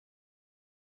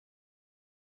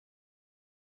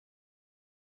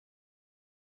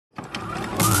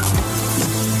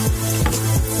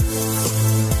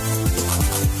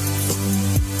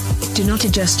not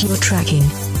adjust your tracking.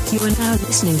 You are now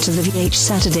listening to the VH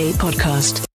Saturday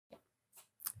podcast.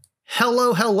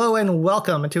 Hello, and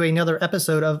welcome to another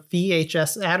episode of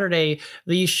VHS Saturday,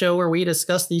 the show where we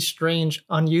discuss these strange,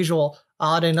 unusual,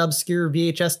 odd, and obscure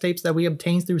VHS tapes that we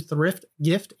obtain through thrift,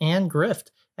 gift, and grift.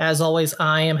 As always,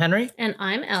 I am Henry. And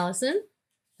I'm Allison.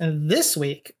 And this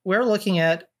week, we're looking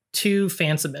at 2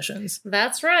 fan submissions.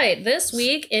 That's right. This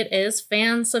week, it is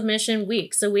fan submission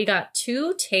week. So we got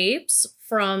 2 tapes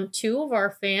from 2 of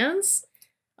our fans.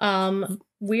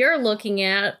 We are looking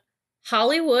at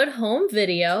Hollwood Home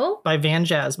Video by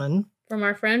Jazmin. From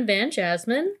our friend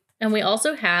Jazmin. And we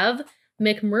also have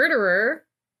McMurderer,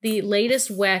 the latest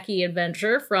wacky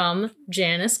adventure from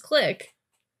Janice.Click.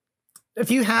 If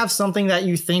you have something that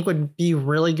you think would be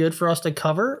really good for us to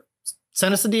cover,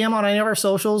 send us a DM on any of our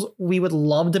socials. We would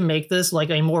love to make this like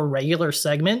a more regular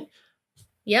segment.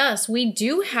 Yes, we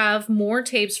do have more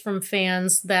tapes from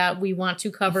fans that we want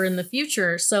to cover in the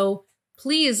future. So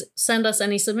please send us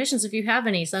any submissions if you have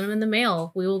any. Send them in the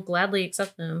mail. We will gladly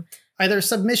accept them. Either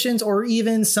submissions or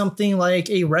even something like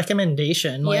a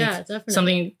recommendation. Like yeah, definitely.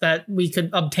 Something that we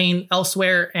could obtain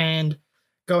elsewhere and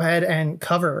go ahead and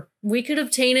cover. We could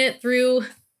obtain it through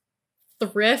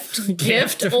thrift,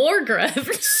 gift, or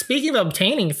grift. Speaking of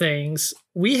obtaining things,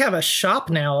 we have a shop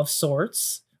now of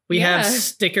sorts. We have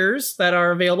stickers that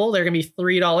are available. They're going to be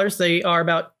 $3. They are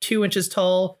about 2 inches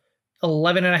tall,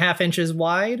 11.5 inches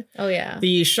wide. Oh, yeah.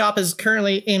 The shop is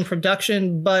currently in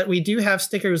production, but we do have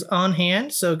stickers on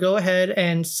hand. So go ahead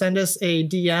and send us a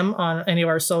DM on any of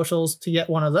our socials to get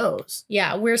one of those.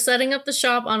 Yeah, we're setting up the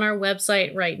shop on our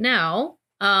website right now.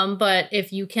 But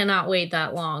if you cannot wait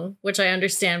that long, which I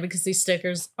understand because these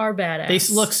stickers are badass. They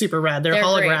look super rad. They're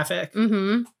holographic.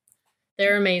 Mm-hmm.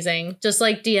 They're amazing. Just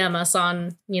like DM us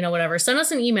on, whatever. Send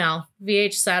us an email,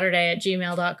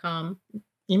 vhsaturday@gmail.com.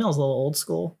 Email's a little old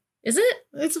school. Is it?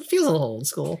 It feels a little old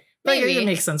school. Maybe. But it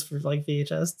makes sense for like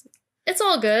VHS. It's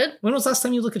all good. When was the last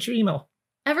time you looked at your email?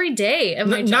 Every day.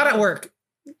 Not at work.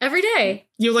 Every day.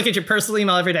 You look at your personal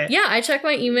email every day. Yeah, I check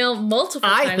my email multiple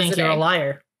times I think a day. you're a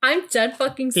liar. I'm dead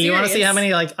fucking serious. Do you want to see how many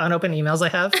unopened emails I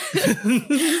have?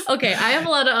 Okay, I have a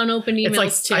lot of unopened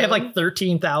emails too. I have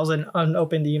 13,000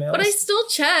 unopened emails. But I still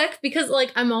check because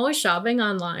I'm always shopping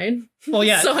online. Well,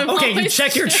 yeah. So okay, you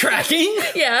check your tracking?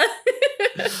 Yeah.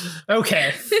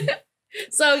 Okay.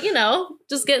 So,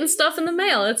 just getting stuff in the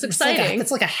mail. It's exciting. It's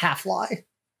like a half lie.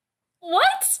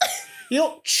 What? You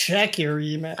don't check your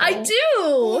email. I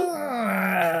do.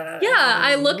 Yeah,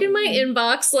 I look in my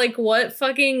inbox what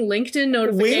fucking LinkedIn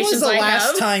notifications When was the I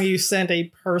last have. time you sent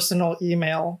a personal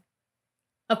email?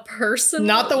 A personal?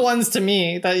 Not the ones to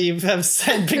me that you have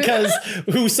sent because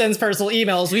who sends personal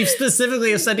emails? We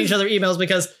specifically have sent each other emails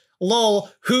because, lol,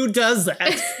 who does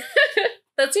that?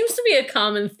 That seems to be a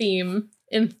common theme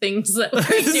in things that we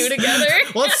do together.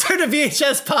 Let's start a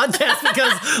VHS podcast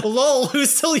because, lol, who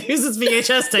still uses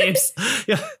VHS tapes?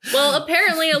 Yeah. Well,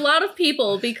 apparently a lot of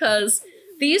people, because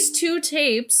these 2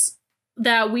 tapes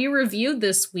that we reviewed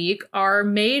this week are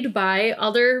made by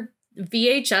other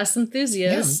VHS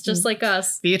enthusiasts, just like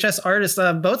us. VHS artists.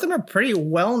 Both of them are pretty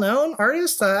well-known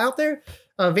artists out there.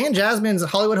 Jazmin's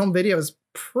Hollwood Home Video is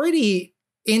pretty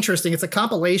interesting. It's a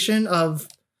compilation of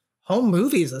home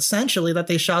movies, essentially, that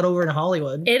they shot over in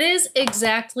Hollwood. It is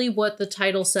exactly what the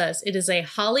title says. It is a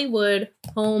Hollwood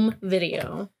home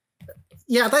video.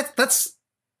 Yeah, that's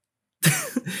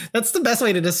that's the best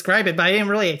way to describe it, but I didn't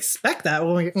really expect that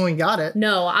when we got it.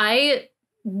 No,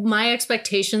 my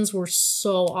expectations were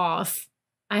so off.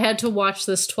 I had to watch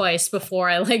this twice before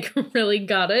I really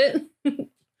got it.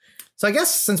 So I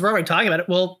guess since we're already talking about it,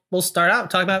 we'll start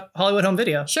out talking about Hollwood Home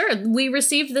Video. Sure. We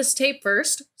received this tape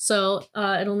first, so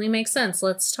it only makes sense.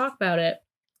 Let's talk about it.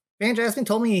 Jazmin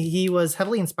told me he was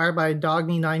heavily inspired by Dog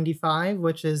Me 95,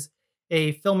 which is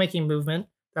a filmmaking movement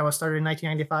that was started in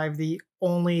 1995. The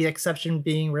only exception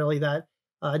being really that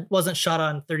it wasn't shot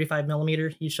on 35 millimeter.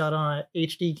 He shot on an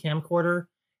HD camcorder.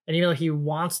 And even though he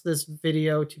wants this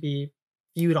video to be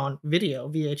viewed on video,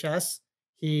 VHS,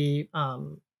 he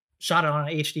shot it on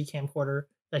an HD camcorder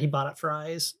that he bought at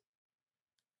Fry's.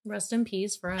 Rest in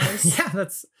peace, Fry's. Yeah,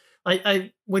 that's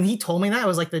I when he told me that, it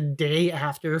was the day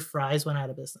after Fry's went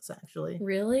out of business, actually.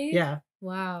 Really? Yeah.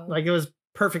 Wow. It was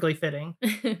perfectly fitting.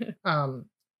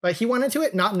 But he went into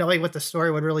it not knowing what the story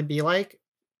would really be like.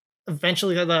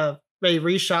 Eventually they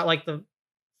reshot the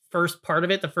first part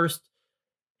of it. The first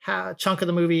chunk of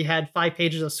the movie had 5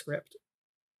 pages of script.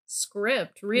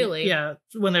 Script, really? Yeah,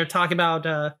 when they're talking about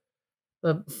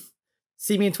the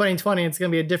See Me in 2020, it's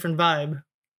going to be a different vibe.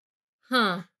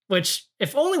 Huh. Which,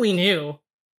 if only we knew,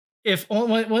 if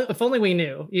only we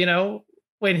knew,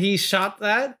 when he shot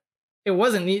that, it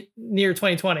wasn't near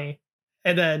 2020.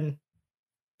 And then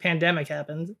pandemic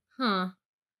happened. Huh.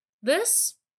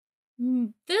 This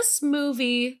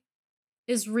movie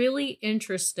is really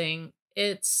interesting.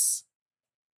 It's...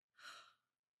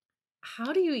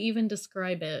 How do you even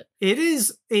describe it? It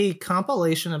is a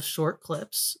compilation of short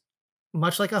clips,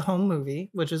 much like a home movie,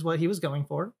 which is what he was going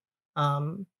for.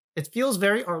 It feels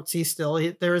very artsy still.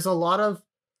 There is a lot of...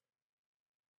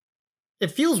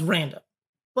 It feels random,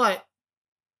 but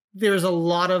there's a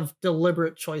lot of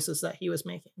deliberate choices that he was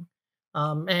making.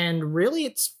 And really,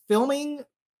 it's filming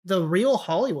the real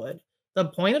Hollywood. The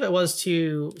point of it was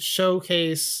to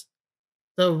showcase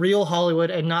the real Hollywood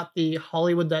and not the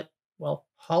Hollywood that, well,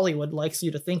 Hollywood likes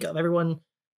you to think of. Everyone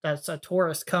that's a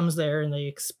tourist comes there and they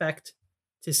expect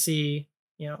to see,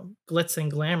 glitz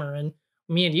and glamour. And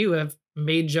me and you have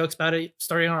made jokes about it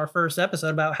starting on our first episode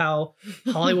about how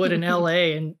Hollywood and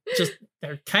LA and just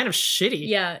they're kind of shitty.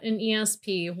 Yeah, in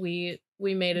ESP we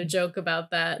made a joke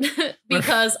about that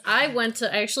because I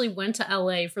actually went to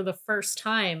LA for the first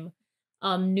time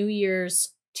New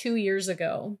Year's 2 years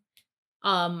ago.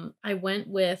 I went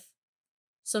with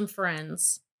some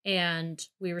friends and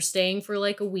we were staying for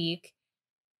like a week,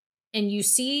 and you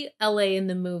see LA in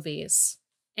the movies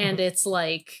and it's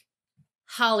like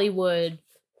Hollywood,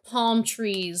 palm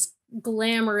trees,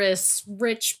 glamorous,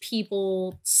 rich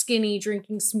people, skinny,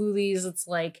 drinking smoothies. It's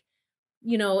like,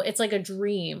 it's like a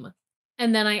dream.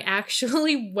 And then I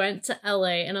actually went to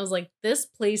LA and I was like, this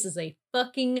place is a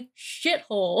fucking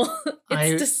shithole.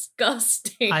 It's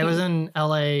disgusting. I was in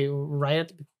LA right at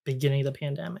the beginning of the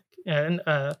pandemic, and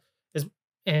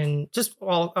just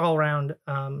all around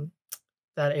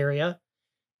that area.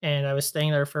 And I was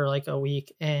staying there for like a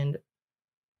week, and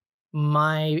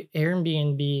my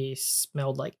Airbnb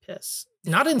smelled like piss.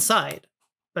 Not inside,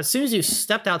 but as soon as you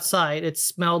stepped outside, it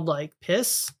smelled like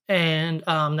piss, and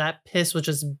that piss was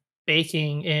just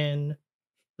baking in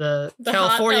the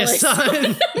California sun.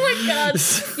 Oh my god.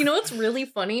 You know what's really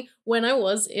funny? When I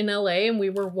was in LA and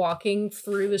we were walking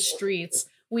through the streets,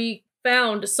 we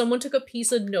found someone took a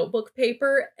piece of notebook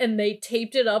paper and they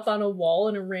taped it up on a wall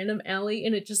in a random alley,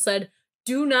 and it just said,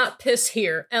 "Do not piss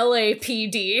here,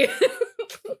 LAPD."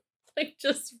 Like,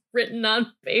 just written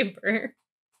on paper.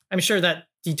 I'm sure that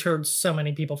deterred so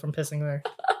many people from pissing there.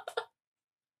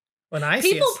 When I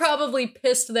People probably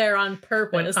pissed there on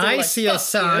purpose. When I see a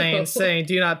sign saying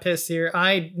 "Do not piss here,"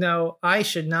 I know I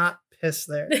should not piss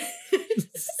there.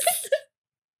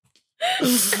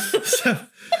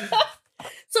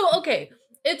 So, okay,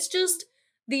 it's just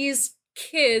these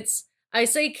kids. I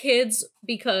say kids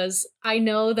because I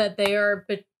know that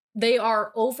they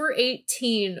are over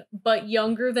 18, but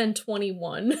younger than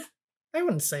 21. I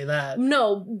wouldn't say that.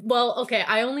 No, well, okay,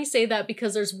 I only say that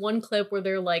because there's one clip where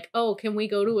they're like, "Oh, can we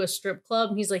go to a strip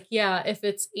club?" And he's like, "Yeah, if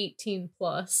it's 18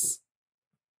 plus."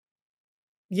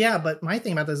 Yeah, but my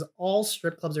thing about this is all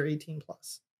strip clubs are 18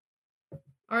 plus.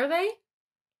 Are they?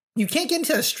 You can't get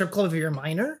into a strip club if you're a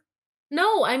minor?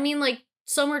 No, I mean, like,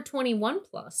 some are 21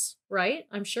 plus, right?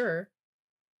 I'm sure.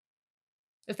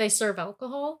 If they serve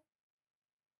alcohol.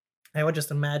 I would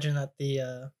just imagine that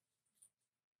the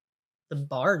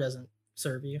bar doesn't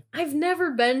serve you. I've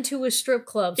never been to a strip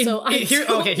club, so here's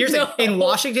the thing. In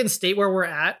Washington State, where we're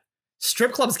at,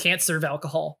 strip clubs can't serve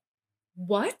alcohol.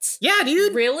 What? Yeah,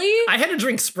 dude. Really? I had to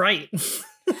drink Sprite.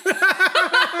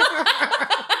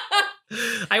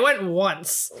 I went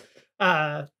once.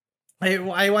 I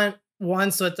went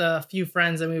once with a few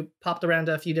friends, and we popped around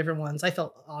to a few different ones. I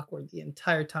felt awkward the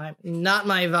entire time. Not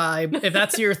my vibe. If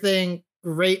that's your thing,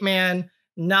 great, man.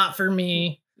 Not for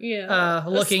me. Yeah.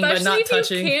 Looking but not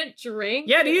touching. You can't drink.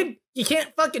 Yeah, dude. You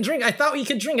can't fucking drink. I thought you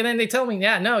could drink, and then they tell me,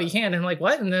 yeah, no, you can't. And I'm like,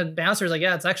 what? And the bouncer's like,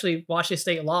 yeah, it's actually Washington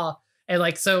State law. And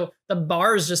like, so the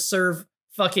bars just serve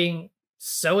fucking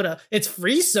soda. It's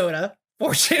free soda,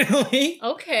 fortunately.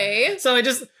 Okay. So I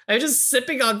was just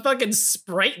sipping on fucking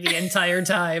Sprite the entire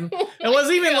time. It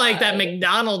wasn't even like that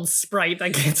McDonald's Sprite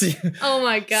that gets you. Oh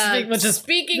my god.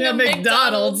 Speaking of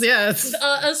McDonald's, yes.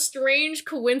 A strange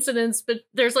coincidence, but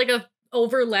there's like a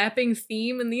overlapping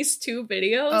theme in these two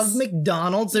videos. Of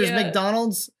McDonald's. There's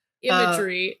McDonald's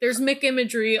imagery. There's Mick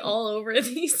imagery all over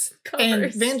these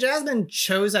covers. And Van Jazmin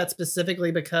chose that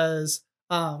specifically because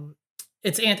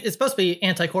it's supposed to be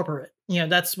anti-corporate.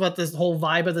 That's what this whole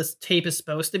vibe of this tape is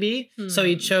supposed to be. So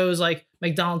he chose like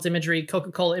McDonald's imagery,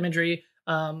 Coca-Cola imagery.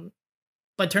 But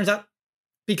it turns out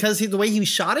because the way he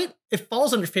shot it, it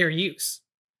falls under fair use.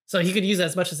 So he could use it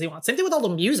as much as he wants. Same thing with all the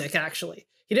music, actually.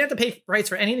 He didn't have to pay rights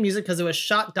for any of the music because it was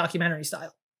shot documentary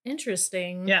style.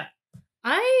 Interesting. Yeah.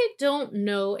 I don't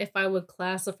know if I would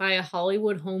classify a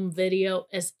Hollywood home video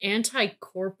as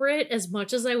anti-corporate as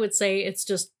much as I would say it's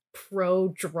just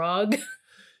pro-drug.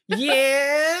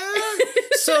 Yeah.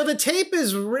 So the tape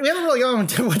is, we haven't really gone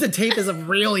into what the tape is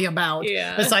really about.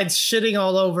 Yeah. Besides shitting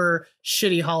all over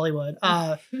shitty Hollywood.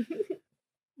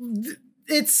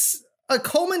 It's a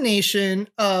culmination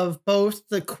of both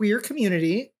the queer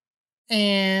community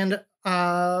and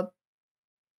the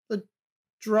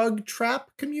drug trap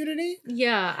community.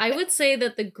 Yeah, I would say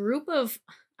that the group of,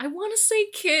 I want to say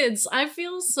kids. I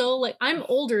feel so like I'm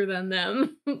older than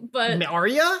them, but Are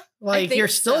ya? Like, you're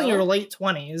still in your so. late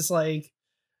 20s. Like,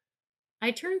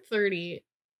 I turned 30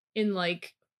 in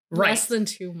like right. less than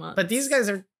 2 months. But these guys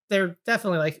they're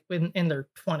definitely like in their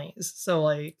 20s. So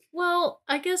like, well,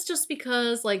 I guess just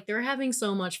because like they're having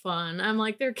so much fun. I'm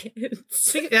like, they're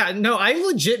kids. yeah, no, I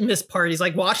legit miss parties.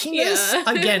 Like watching this Yeah.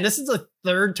 again, this is the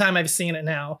third time I've seen it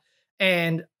now.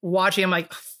 And watching, I'm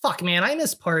like, fuck, man, I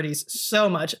miss parties so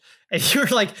much. And you're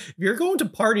like, you're going to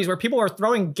parties where people are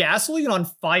throwing gasoline on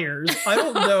fires. I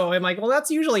don't know. I'm like, well, that's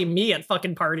usually me at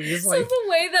fucking parties. So Like, the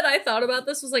way that I thought about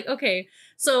this was like, okay,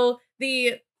 so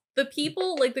the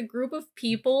people, like the group of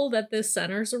people that this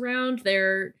centers around,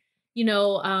 they're, you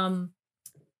know,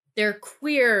 they're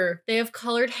queer, they have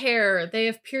colored hair, they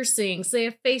have piercings, they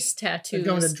have face tattoos.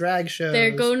 they're going to drag shows.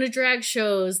 They're going to drag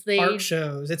shows. They art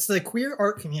shows. It's the queer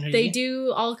art community. They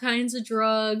do all kinds of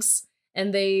drugs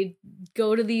and they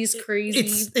go to these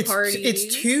crazy parties.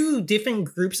 It's two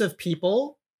different groups of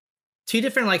people, two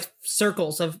different like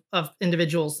circles of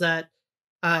individuals that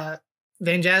Van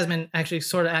Jazmin actually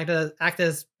sort of act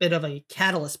as a bit of a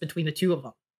catalyst between the two of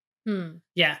them.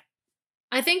 Yeah.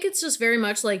 I think it's just very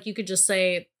much like you could just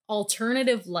say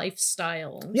alternative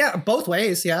lifestyle. Yeah, both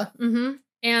ways, yeah. Mm-hmm.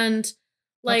 And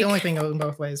like not the only thing going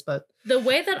both ways, but the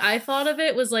way that I thought of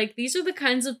it was like, these are the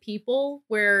kinds of people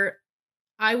where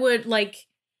I would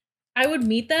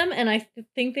meet them and I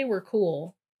think they were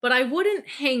cool, but I wouldn't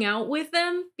hang out with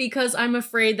them because I'm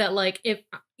afraid that like if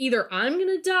either I'm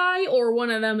gonna die or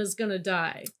one of them is gonna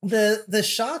die. The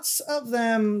shots of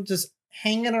them just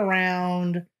hanging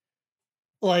around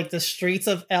like the streets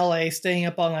of LA, staying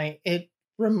up all night, it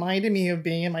reminded me of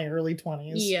being in my early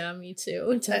 20s. Yeah, me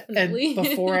too. Definitely. And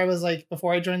before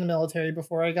I joined the military,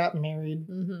 before I got married,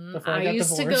 before I got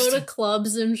used divorced. to go to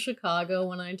clubs in Chicago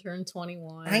when I turned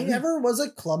 21. I never was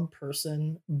a club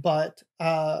person, but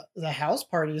the house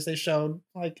parties they showed,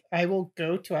 like, I will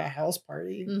go to a house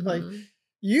party. Like,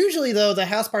 usually though, the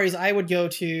house parties I would go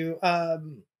to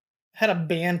had a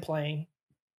band playing.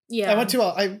 Yeah.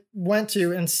 I went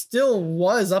to and still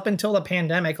was up until the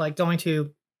pandemic, like going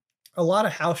to a lot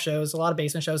of house shows, a lot of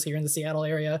basement shows here in the Seattle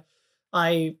area.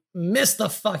 I missed the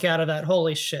fuck out of that.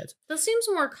 Holy shit. That seems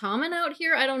more common out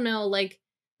here. I don't know. Like,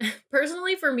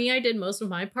 personally, for me, I did most of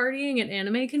my partying at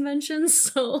anime conventions,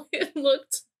 so it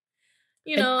looked,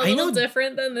 a little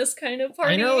different than this kind of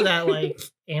party. I know that, like,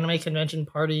 anime convention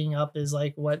partying up is,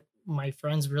 like, what my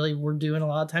friends really were doing a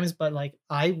lot of times, but, like,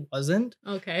 I wasn't.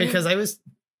 Okay. Because I was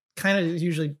kind of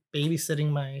usually babysitting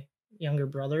my younger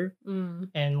brother, and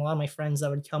a lot of my friends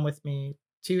that would come with me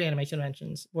to anime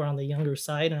conventions were on the younger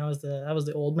side, and I was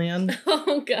the old man.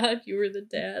 Oh god, you were the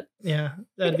dad. Yeah,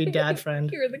 that'd be dad friend.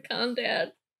 You were the con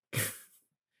dad.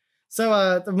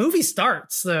 So the movie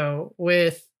starts though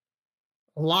with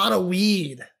a lot of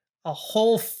weed, a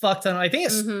whole fuck ton. I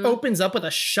think it opens up with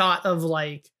a shot of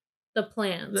like the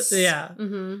plants.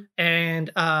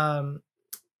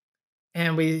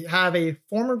 And we have a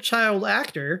former child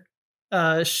actor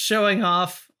showing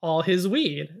off all his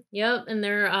weed. Yep, and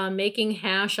they're making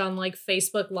hash on like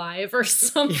Facebook Live or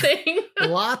something. Yeah.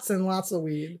 Lots and lots of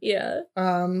weed. Yeah.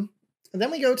 And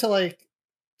then we go to like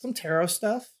some tarot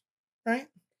stuff, right?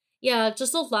 Yeah,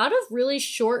 just a lot of really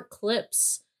short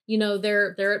clips.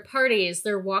 They're at parties,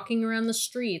 they're walking around the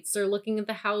streets, they're looking at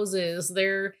the houses,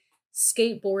 they're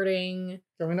skateboarding,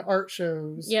 going to art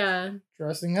shows. Yeah.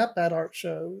 Dressing up at art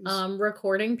shows.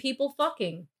 Recording people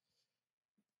fucking.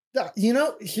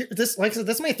 This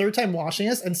is my third time watching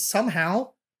this, and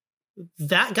somehow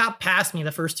that got past me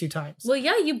the first two times. Well,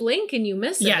 yeah, you blink and you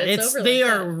miss it. Yeah, they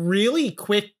are really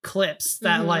quick clips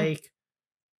that like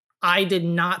I did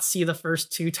not see the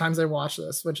first two times I watched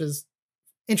this, which is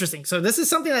interesting. So this is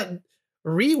something that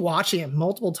rewatching it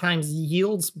multiple times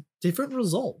yields different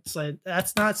results.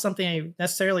 That's not something I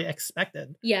necessarily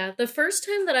expected. Yeah, the first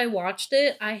time that I watched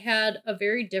it, I had a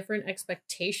very different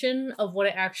expectation of what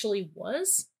it actually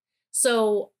was.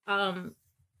 So,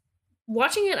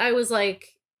 watching it, I was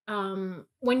like,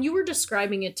 when you were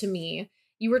describing it to me,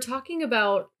 you were talking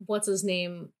about, what's his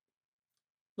name?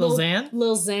 Lil Xan?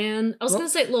 Lil Xan. I was going to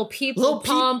say Lil Peep, Lil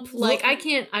Pump.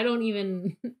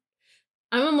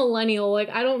 I'm a millennial. Like,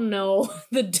 I don't know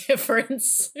the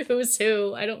difference. Who's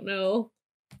who? I don't know.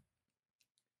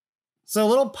 So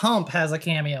Lil Pump has a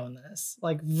cameo in this.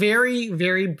 Like very,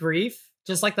 very brief.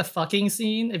 Just like the fucking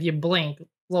scene. If you blink,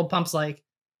 Lil Pump's like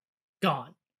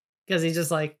gone. Because he's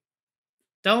just like,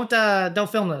 don't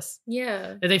film this.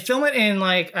 Yeah. They film it in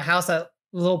like a house that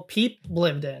Lil Peep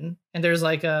lived in. And there's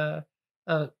like a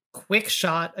quick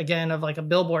shot again of like a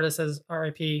billboard that says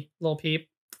R.I.P. Lil Peep.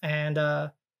 And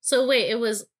so wait, it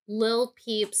was Lil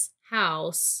Peep's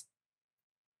house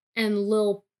and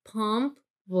Lil Pump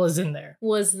was in there.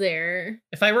 Was there.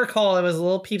 If I recall, it was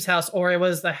Lil Peep's house, or it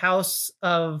was the house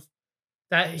of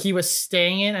that he was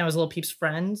staying in, and it was Lil Peep's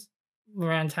friends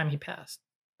around the time he passed.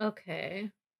 Okay.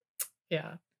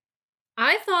 Yeah.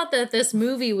 I thought that this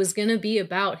movie was gonna be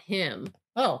about him.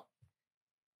 Oh.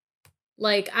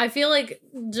 Like, I feel like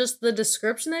just the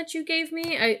description that you gave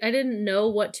me, I didn't know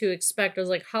what to expect. I was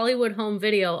like, Hollywood home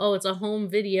video. Oh, it's a home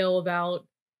video about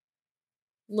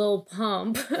Lil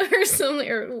Pump or something,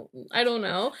 or I don't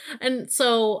know. And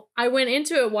so I went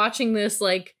into it watching this,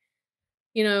 like,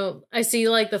 you know, I see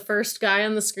like the first guy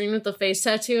on the screen with the face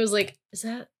tattoo. I was like, is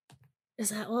that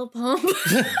Lil Pump?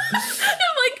 I'm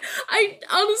like, I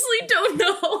honestly don't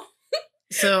know.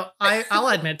 So I'll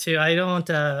admit too, I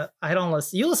don't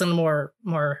listen. You listen to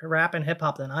more rap and hip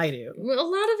hop than I do. A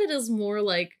lot of it is more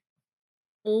like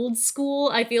old school.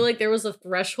 I feel like there was a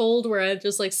threshold where I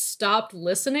just like stopped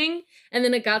listening, and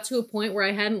then it got to a point where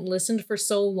I hadn't listened for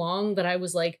so long that I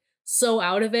was like so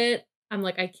out of it. I'm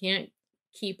like, I can't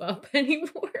keep up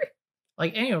anymore.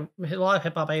 Like, a lot of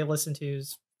hip hop I listen to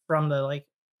is from the like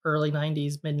early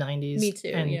 90s, mid 90s. Me too.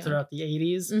 And throughout the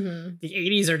 80s. Mm-hmm. The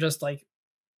 80s are just like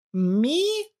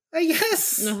me, I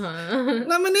guess. Uh-huh.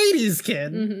 I'm an 80s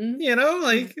kid. Mm-hmm. You know,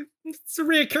 like it's a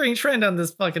reoccurring trend on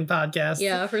this fucking podcast.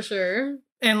 Yeah, for sure.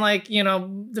 And like, you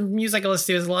know, the music I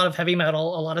listen to is a lot of heavy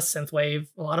metal, a lot of synthwave,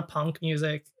 a lot of punk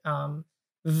music.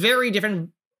 Very different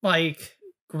like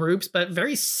groups, but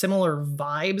very similar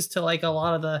vibes to like a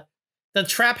lot of the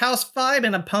trap house vibe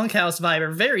and the punk house vibe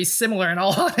are very similar in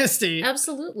all honesty.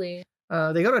 Absolutely.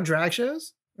 They go to drag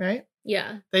shows, right?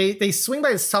 Yeah. They swing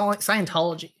by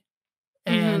Scientology.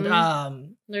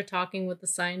 And they're talking with the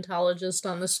Scientologist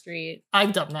on the street.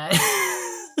 I've done that.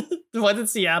 What, in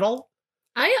Seattle?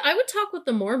 I would talk with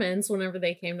the Mormons whenever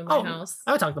they came to my house.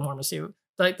 I would talk to the Mormons too.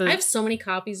 Like I have so many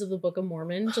copies of the Book of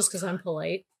Mormon just because I'm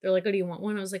polite. They're like, "Oh, do you want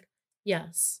one?" I was like,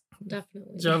 "Yes,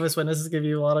 definitely." Jehovah's Witnesses give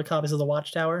you a lot of copies of the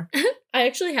Watchtower. I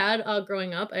actually had,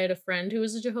 growing up, I had a friend who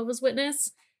was a Jehovah's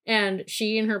Witness, and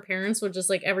she and her parents would just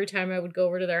like every time I would go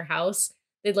over to their house,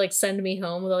 they'd like send me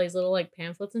home with all these little like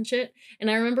pamphlets and shit. And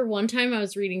I remember one time I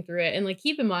was reading through it, and like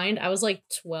keep in mind I was like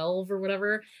 12 or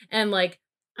whatever, and like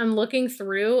I'm looking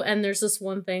through and there's this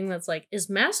one thing that's like, is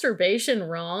masturbation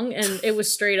wrong? And it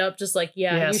was straight up just like,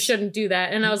 yeah, yes. You shouldn't do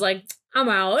that. And I was like, I'm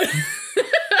out.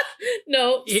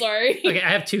 No, sorry. Okay, I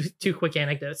have two quick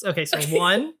anecdotes. Okay, so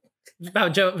one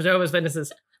about Jehovah's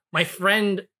Witnesses. My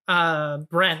friend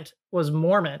Brent was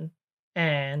Mormon,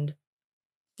 and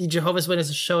the Jehovah's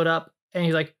Witnesses showed up, and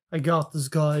he's like, I got this,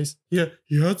 guys. Yeah,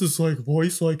 he had this like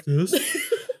voice like this.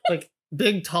 Like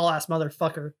big tall ass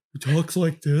motherfucker. He talks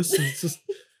like this. And it's just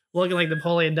looking like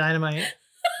Napoleon Dynamite.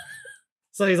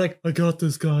 So he's like, I got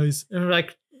this, guys. And we're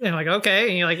like, okay.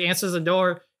 And he like answers the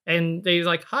door, and they're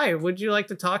like, hi, would you like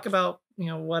to talk about, you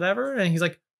know, whatever? And he's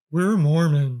like, we're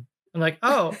Mormon. I'm like,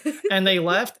 oh. And they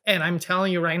left. And I'm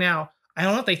telling you right now, I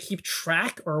don't know if they keep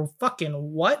track or fucking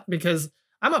what, because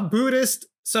I'm a Buddhist.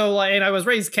 So like, and I was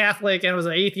raised Catholic and I was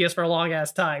an atheist for a long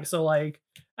ass time. So like,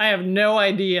 I have no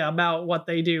idea about what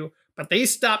they do, but they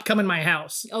stopped coming to my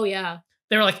house. Oh yeah.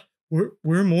 They were like,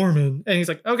 we're Mormon. And he's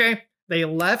like, okay. They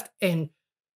left. And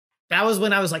that was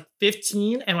when I was like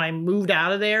 15. And when I moved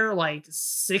out of there, like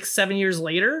 6-7 years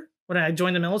later, when I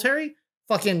joined the military,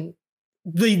 fucking,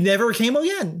 they never came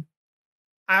again.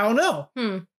 I don't know.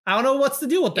 I don't know what's the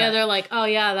deal with that. Yeah, they're like, oh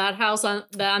yeah, that house on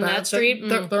that street,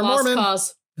 they're lost Mormon.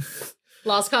 Cause.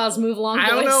 Lost cause, move along, boys. I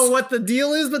don't know what the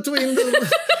deal is between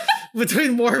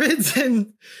between Mormons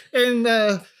and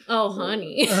oh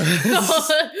honey.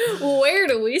 Where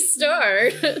do we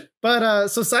start? But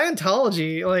so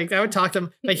Scientology, like I would talk to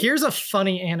them. Like, here's a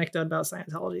funny anecdote about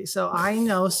Scientology. So I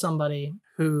know somebody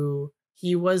who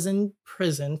he was in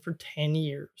prison for 10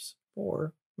 years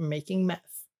for making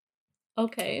meth.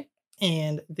 Okay.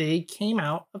 And they came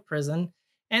out of prison,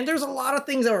 and there's a lot of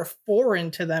things that were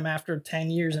foreign to them after 10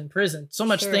 years in prison. So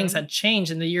much things had changed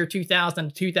in the year 2000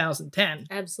 to 2010.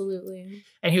 Absolutely.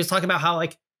 And he was talking about how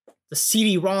like the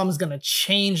CD-ROM is going to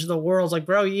change the world. It's like,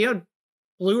 bro, you know,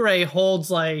 Blu-ray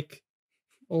holds like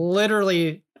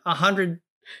literally 100,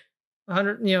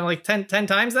 you know, like 10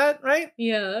 times that, right?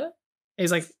 Yeah. And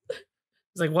he's like,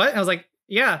 what? And I was like,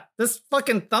 yeah, this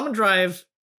fucking thumb drive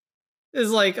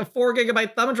is like a 4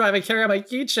 gigabyte thumb drive I carry on my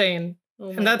keychain. Oh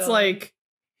my And that's God. like,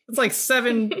 it's like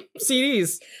 7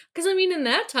 CDs. Because I mean, in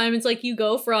that time, it's like you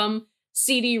go from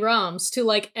CD-ROMs to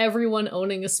like everyone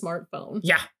owning a smartphone.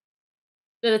 Yeah.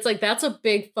 That it's like, that's a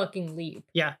big fucking leap.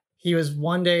 Yeah. He was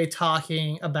one day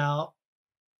talking about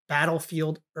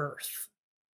Battlefield Earth.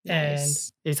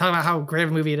 Nice. And he's talking about how great of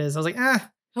a movie it is. I was like,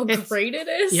 How great it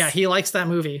is. yeah, he likes that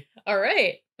movie. All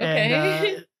right.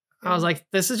 Okay. And, I was like,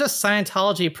 this is just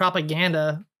Scientology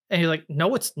propaganda. And he's like,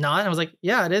 no, it's not. And I was like,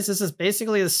 yeah, it is. This is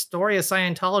basically the story of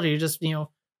Scientology, just,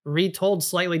 retold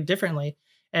slightly differently.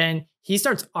 And he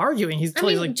starts arguing. He's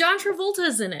like, John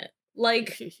Travolta's in it.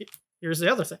 Like, here's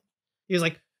the other thing. He was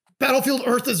like, Battlefield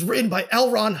Earth is written by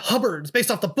L. Ron Hubbard. It's based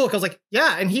off the book. I was like,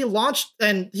 yeah. And he launched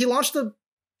the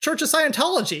Church of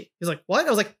Scientology. He's like, what? I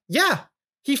was like, yeah.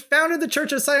 He founded the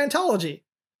Church of Scientology.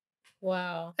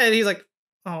 wow. And he's like,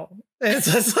 oh. And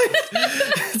it's like,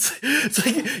 it's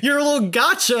like your little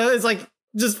gotcha is like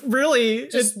just really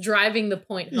Just driving the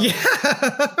point home.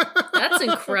 Yeah. That's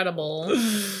incredible.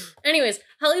 Anyways,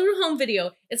 Hollywood Home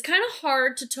Video. It's kind of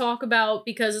hard to talk about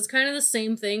because it's kind of the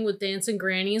same thing with Dancing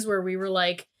Grannies, where we were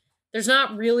like, there's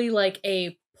not really like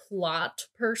a plot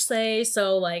per se.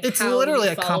 So like, it's how literally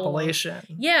we a follow compilation. along.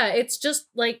 Yeah, it's just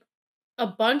like a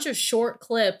bunch of short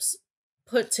clips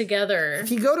put together. If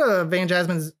you go to Van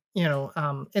Jazmin's,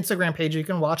 Instagram page, you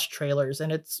can watch trailers, and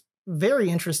it's very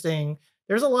interesting.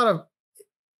 There's a lot of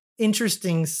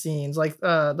interesting scenes, like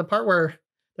the part where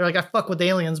they're like, I fuck with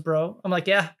aliens, bro. I'm like,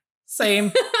 yeah,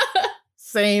 same.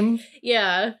 Same.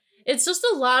 Yeah. It's just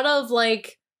a lot of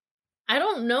like, I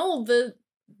don't know,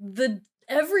 the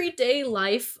everyday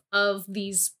life of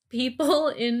these people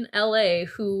in LA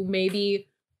who maybe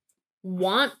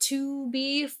want to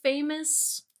be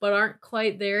famous but aren't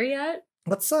quite there yet.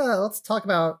 Let's talk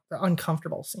about the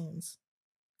uncomfortable scenes.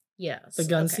 Yes. The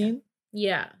gun scene?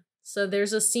 Yeah. So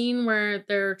there's a scene where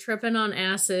they're tripping on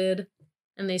acid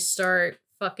and they start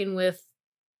fucking with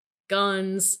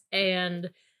guns,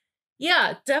 and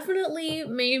yeah, definitely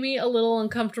made me a little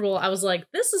uncomfortable. I was like,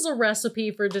 this is a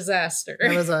recipe for disaster.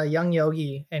 It was a young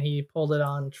Yogi, and he pulled it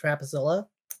on Trapzilla,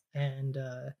 and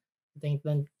I think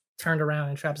then turned around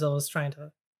and Trapzilla was trying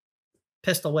to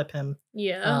pistol whip him.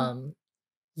 Yeah.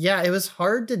 Yeah, it was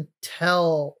hard to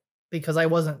tell because I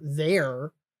wasn't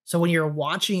there. So when you're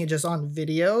watching it just on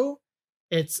video,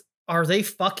 are they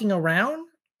fucking around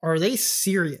or are they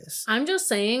serious? I'm just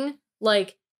saying,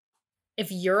 like,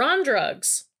 if you're on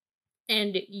drugs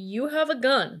and you have a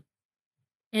gun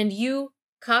and you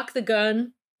cock the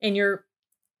gun and you're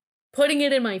putting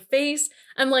it in my face,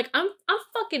 I'm like, I'm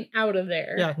fucking out of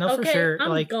there. Yeah, no, for sure. I'm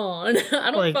like, gone.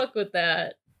 I don't fuck with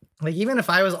that. Like, even if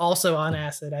I was also on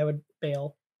acid, I would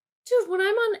bail. Dude, when I'm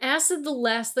on acid, the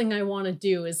last thing I want to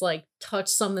do is like touch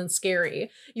something scary.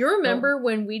 You remember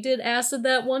when we did acid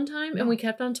that one time and we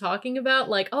kept on talking about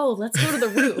like, oh, let's go to the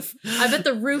roof. I bet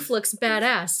the roof looks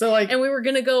badass. So like, and we were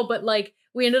gonna go, but like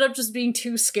we ended up just being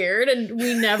too scared and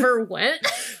we never went.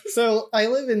 So I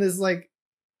live in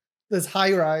this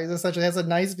high rise, essentially. It has a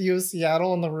nice view of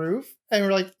Seattle on the roof. And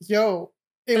we're like, yo,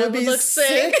 it would be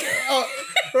sick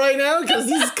right now because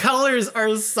these colors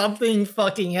are something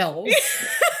fucking else.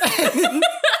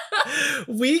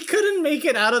 We couldn't make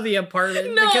it out of the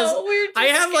apartment because I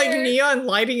have like neon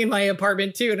lighting in my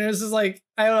apartment too, and it was just like,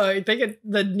 I don't know, I think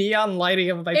the neon lighting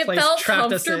of my place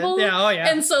trapped us in. Yeah, oh yeah.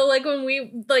 And so like when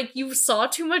we you saw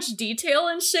too much detail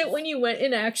and shit when you went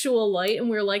in actual light, and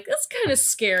we were like, that's kind of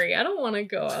scary. I don't want to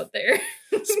go out there.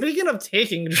 Speaking of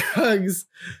taking drugs,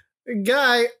 a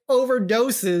guy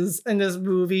overdoses in this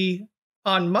movie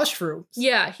on mushrooms.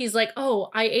 Yeah, he's like, oh,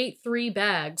 I ate 3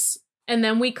 bags. And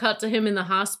then we cut to him in the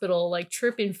hospital, like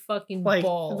tripping fucking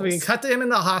balls. We cut to him in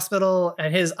the hospital,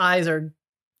 and his eyes are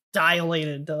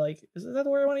dilated to like, is that the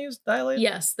word I want to use? Dilated?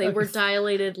 Yes, they were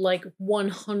dilated like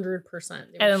 100%.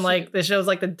 And then like it shows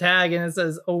like the tag and it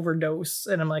says overdose.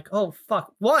 And I'm like, oh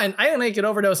fuck. One, I didn't make an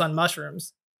overdose on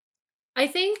mushrooms. I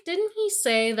think, didn't he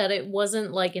say that it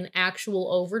wasn't like an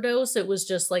actual overdose? It was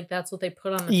just like, that's what they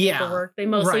put on the paperwork. They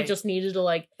mostly just needed to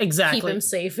like keep him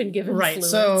safe and give him fluids.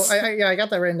 So I got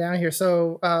that written down here.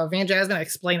 So Van Jazmin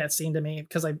explained that scene to me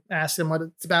because I asked him what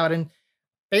it's about. And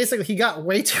basically he got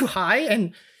way too high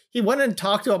and he went and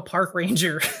talked to a park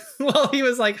ranger while he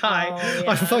was like high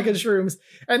on fucking shrooms.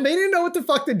 And they didn't know what the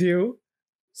fuck to do.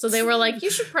 So they were like,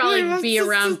 you should probably be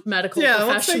around medical professionals.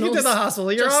 Yeah, let's take you to the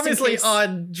hospital. You're obviously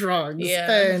on drugs. Yeah.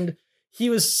 And he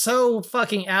was so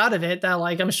fucking out of it that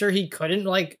like, I'm sure he couldn't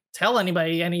like tell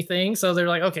anybody anything. So they're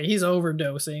like, okay, he's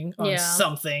overdosing on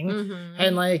something. Mm-hmm.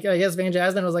 And like, I guess Van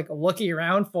Jazmin was like looking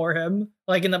around for him,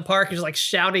 like in the park, just like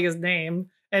shouting his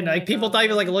name. And like people thought he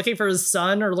was like looking for his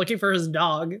son or looking for his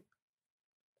dog.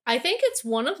 I think it's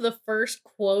one of the first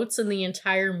quotes in the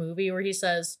entire movie where he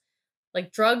says,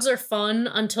 like, drugs are fun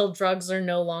until drugs are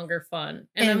no longer fun.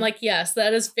 And I'm like, yes,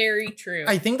 that is very true.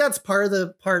 I think that's part of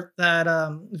the part that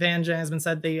Van Jazmin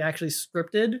said they actually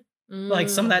scripted. Like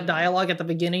some of that dialogue at the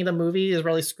beginning of the movie is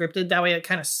really scripted. That way it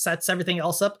kind of sets everything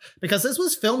else up because this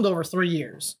was filmed over 3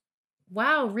 years.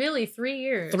 Wow, really? 3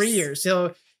 years? 3 years.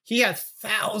 So he had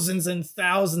thousands and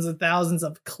thousands and thousands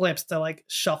of clips to like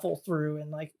shuffle through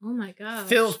and like, oh my gosh,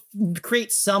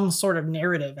 create some sort of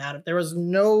narrative out of it. There was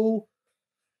no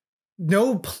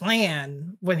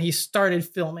plan when he started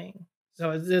filming.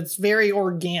 So it's very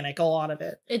organic, a lot of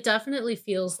it. It definitely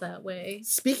feels that way.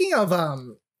 Speaking of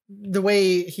the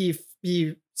way he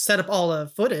set up all the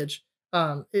footage,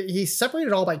 he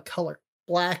separated all by color.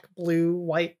 Black, blue,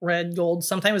 white, red, gold.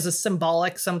 Sometimes it's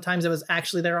symbolic, sometimes it was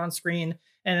actually there on screen.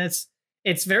 And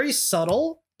it's very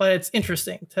subtle, but it's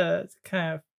interesting to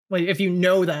kind of, like, if you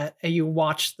know that and you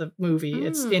watch the movie,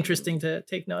 it's interesting to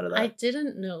take note of that. I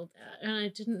didn't know that, and I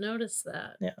didn't notice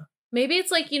that. Yeah. Maybe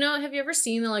it's like, have you ever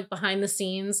seen the like behind the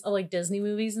scenes of like Disney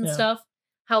movies and stuff?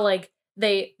 How like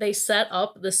they set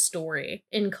up the story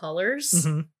in colors,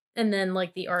 and then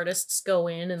like the artists go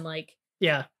in and like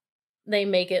they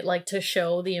make it like to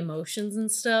show the emotions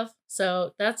and stuff.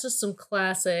 So that's just some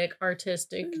classic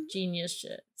artistic genius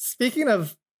shit. Speaking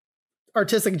of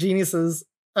artistic geniuses,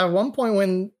 at one point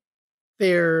when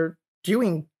they're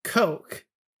doing coke.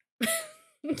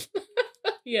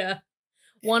 Yeah.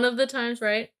 One of the times,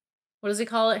 right? What does he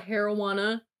call it?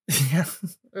 Marijuana? Yeah.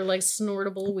 Or like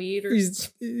snortable weed or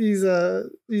he's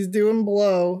doing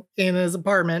blow in his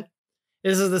apartment.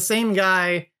 This is the same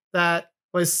guy that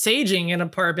was saging an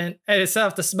apartment and it set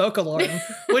off the smoke alarm,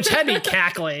 which had me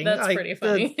cackling. That's pretty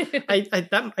funny.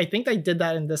 I think I did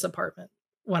that in this apartment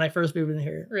when I first moved in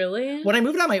here. Really? When I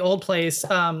moved out of my old place,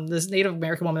 this Native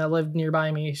American woman that lived nearby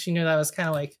me, she knew that I was kind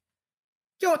of like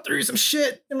going through some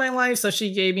shit in my life. So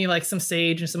she gave me like some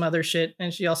sage and some other shit.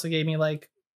 And she also gave me like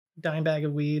a dime bag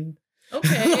of weed.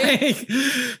 Okay.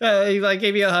 He like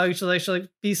gave me a hug. She's like,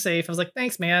 be safe. I was like,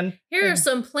 thanks, man. Here are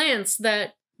some plants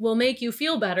that will make you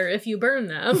feel better if you burn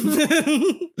them.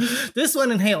 This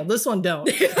one inhale, this one don't.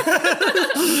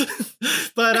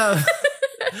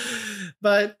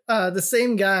 But the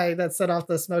same guy that set off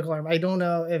the smoke alarm, I don't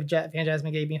know if Van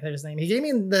Jazmin gave me his name. He gave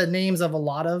me the names of a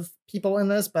lot of people in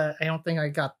this, but I don't think I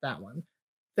got that one.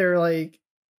 They're like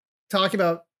talking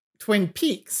about Twin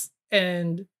Peaks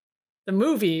and the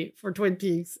movie for Twin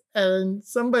Peaks, and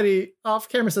somebody off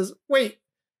camera says, wait,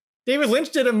 David Lynch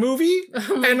did a movie?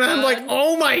 And I'm like,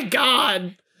 oh my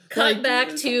God. Cut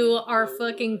back to our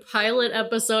fucking pilot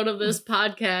episode of this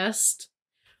podcast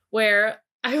where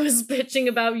I was bitching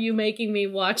about you making me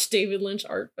watch David Lynch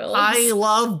art films. I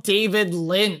love David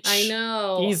Lynch. I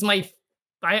know. He's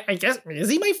I guess, is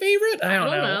he my favorite? I don't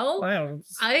know.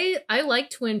 I like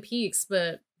Twin Peaks,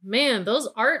 but man, those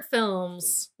art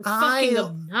films were fucking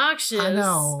obnoxious. I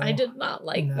know. I did not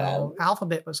like them.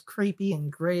 Alphabet was creepy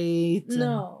and great.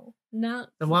 No, not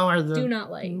the one where do not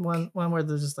like one where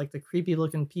there's just like the creepy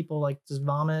looking people like just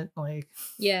vomit. Like,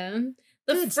 yeah.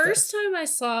 The first time I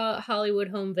saw Hollywood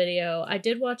Home Video, I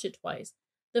did watch it twice.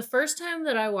 The first time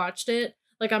that I watched it,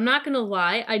 like, I'm not gonna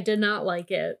lie, I did not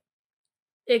like it.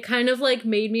 It kind of like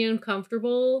made me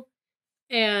uncomfortable,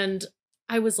 and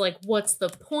I was like, what's the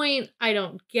point? I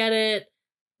don't get it.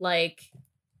 Like,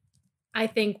 I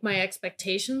think my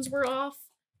expectations were off.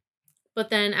 But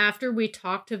then after we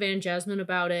talked to Van Jazmin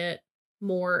about it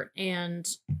more and,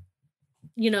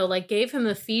 like gave him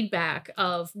the feedback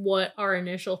of what our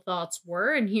initial thoughts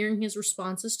were and hearing his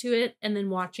responses to it and then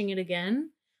watching it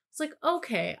again, it's like,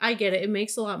 okay, I get it. It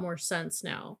makes a lot more sense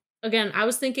now. Again, I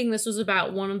was thinking this was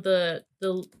about one of the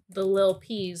Lil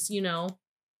P's,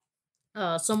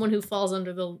 someone who falls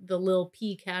under the Lil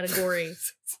P category.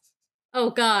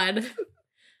 Oh God,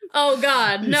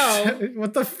 no.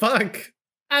 What the fuck?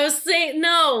 I was saying,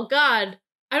 no, God.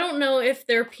 I don't know if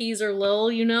their P's are Lil,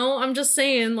 I'm just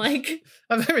saying, like,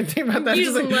 I'm not even thinking about that.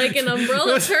 Using like an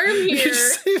umbrella term here.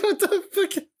 What the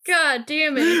fuck? God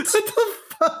damn it. What the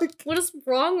fuck? What is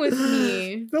wrong with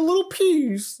me? The little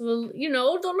P's. The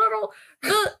little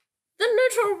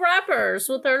rappers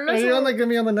with their little... Are you like gonna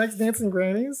be on the next Dancing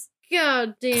Grannies?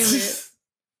 God damn it.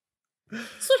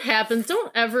 That's what happens.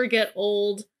 Don't ever get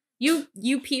old. You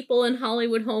people in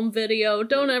Hollywood Home Video,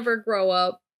 don't ever grow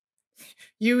up.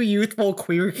 You youthful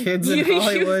queer kids in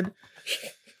Hollywood.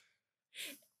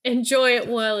 Enjoy it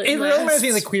while it lasts. Really reminds me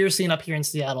of the queer scene up here in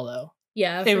Seattle, though.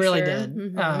 Yeah, it really sure. did.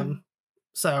 Mm-hmm.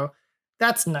 So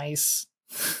that's nice.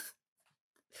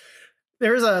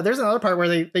 There's another part where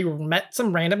they met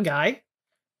some random guy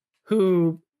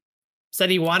who said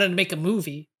he wanted to make a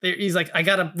movie. He's like, I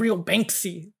got a real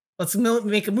Banksy. Let's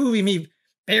make a movie, me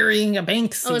burying a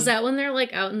Banksy. Oh, is that when they're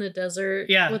like out in the desert?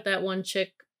 Yeah. With that one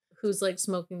chick who's like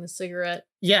smoking the cigarette.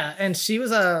 Yeah, and she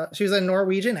was a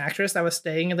Norwegian actress that was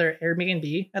staying in their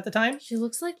Airbnb at the time. She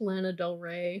looks like Lana Del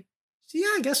Rey. Yeah,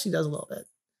 I guess she does a little bit.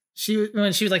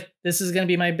 When she was like, "This is gonna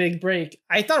be my big break,"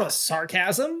 I thought it was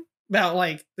sarcasm about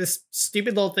like this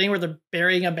stupid little thing where they're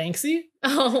burying a Banksy.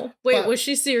 Oh, wait, was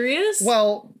she serious?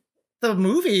 Well, the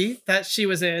movie that she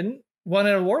was in won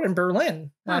an award in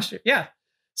Berlin last year. Yeah,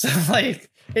 so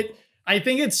like I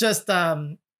think it's just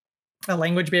a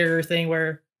language barrier thing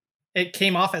where it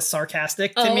came off as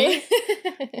sarcastic to me,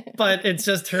 but it's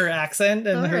just her accent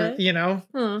and her, you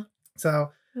know.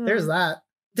 So there's that.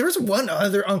 There was one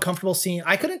other uncomfortable scene.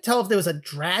 I couldn't tell if there was a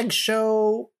drag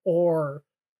show or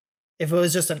if it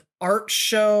was just an art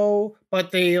show,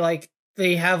 but they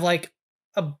have like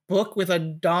a book with a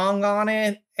dong on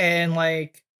it and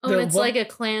like it's like a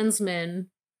Klansman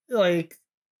like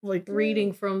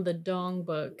reading from the dong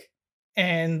book.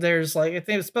 And there's like, I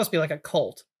think it's supposed to be like a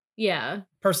cult. Yeah.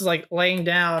 Person's like laying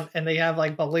down and they have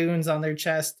like balloons on their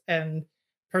chest and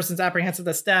person's apprehensive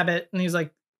to stab it. And he's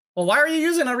like, well, why are you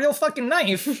using a real fucking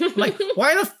knife? Like,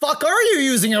 why the fuck are you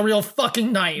using a real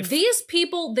fucking knife? These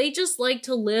people, they just like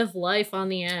to live life on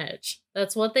the edge.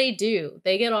 That's what they do.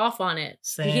 They get off on it.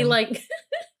 Same. He like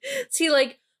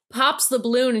pops the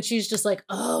balloon and she's just like,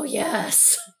 oh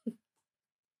yes.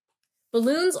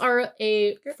 Balloons are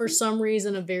for some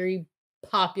reason, a very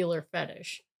popular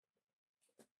fetish.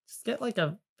 Just get like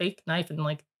a fake knife and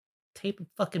like tape a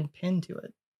fucking pin to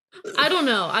it. I don't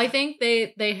know. I think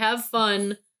they have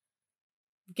fun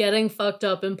getting fucked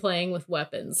up and playing with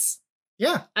weapons.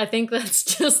 Yeah. I think that's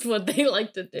just what they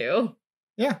like to do.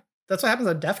 Yeah. That's what happens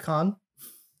at DEF CON.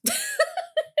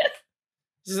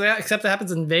 Except it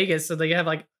happens in Vegas, so they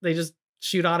just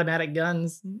shoot automatic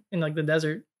guns in like the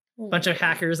desert. Bunch of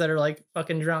hackers that are like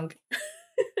fucking drunk.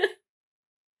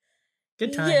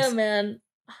 Good times. Yeah, man.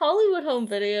 Hollywood home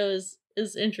video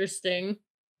is interesting.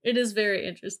 It is very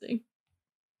interesting.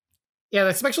 Yeah,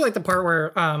 especially like the part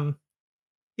where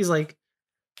he's like,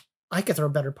 I could throw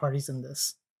better parties than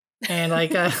this. And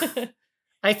like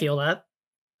I feel that.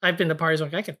 I've been to parties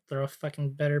where I could throw a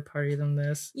fucking better party than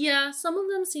this. Yeah, some of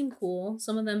them seem cool.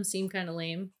 Some of them seem kind of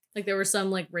lame. Like there were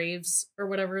some like raves or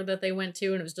whatever that they went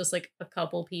to and it was just like a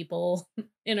couple people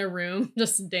in a room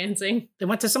just dancing. They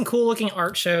went to some cool looking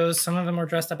art shows. Some of them were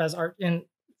dressed up as art. And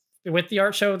with the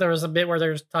art show, there was a bit where they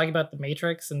were talking about the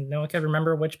Matrix and no one could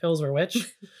remember which pills were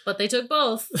which. But they took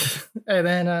both. And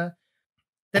then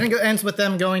it ends with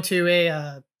them going to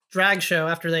a drag show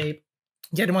after they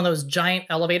get in one of those giant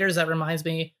elevators that reminds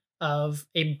me of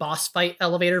a boss fight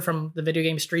elevator from the video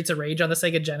game Streets of Rage on the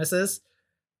Sega Genesis.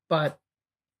 But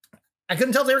I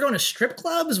couldn't tell if they were going to strip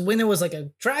clubs when it was like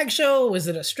a drag show. Was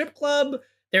it a strip club?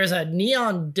 There's a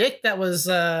neon dick that was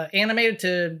animated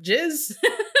to jizz.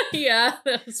 Yeah,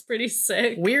 that was pretty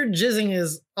sick. Weird jizzing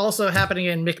is also happening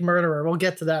in McMurderer. We'll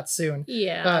get to that soon.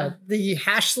 Yeah. The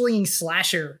hash slinging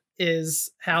slasher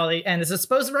is how they end. It's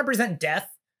supposed to represent death,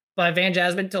 but Van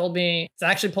Jazmin told me it's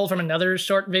actually pulled from another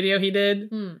short video he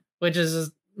did, which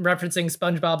is referencing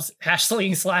SpongeBob's hash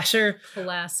slinging slasher.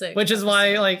 Classic. Which is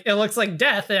why like it looks like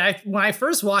death. And when I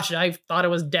first watched it, I thought it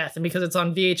was death. And because it's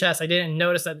on VHS, I didn't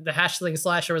notice that the hash slinging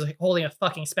slasher was like, holding a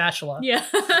fucking spatula. Yeah.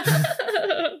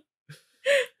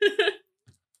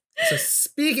 So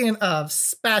speaking of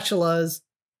spatulas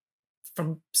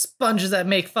from sponges that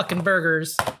make fucking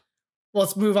burgers,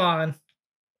 let's move on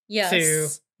to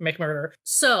McMurderer.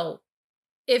 So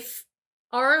if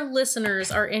our listeners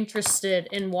are interested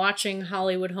in watching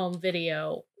Hollywood Home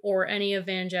Video or any of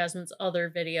Van Jazmin's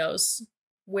other videos,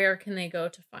 where can they go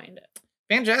to find it?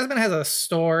 Van Jazmin has a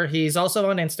store. He's also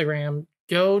on Instagram.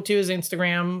 Go to his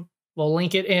Instagram. We'll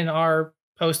link it in our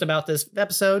post about this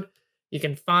episode. You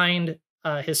can find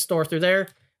his store through there.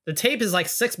 The tape is like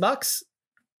 $6,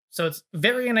 so it's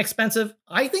very inexpensive.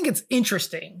 I think it's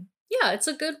interesting. Yeah, it's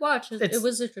a good watch. It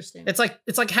was interesting. It's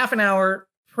like half an hour.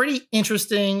 Pretty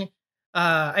interesting.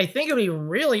 I think it would be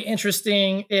really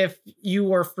interesting if you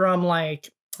were from like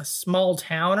a small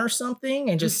town or something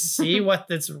and just see what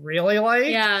it's really like.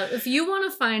 Yeah, if you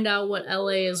want to find out what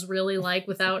LA is really like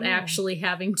without actually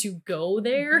having to go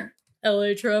there.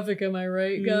 LA traffic, am I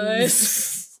right,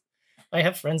 guys? I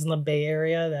have friends in the Bay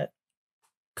Area that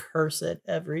curse it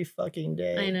every fucking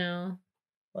day. I know.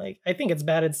 Like, I think it's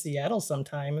bad in Seattle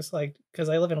sometimes, like, because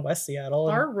I live in West Seattle.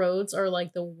 Our roads are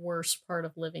like the worst part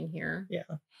of living here. Yeah.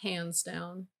 Hands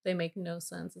down. They make no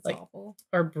sense. It's like, awful.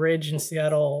 Our bridge in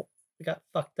Seattle got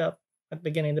fucked up at the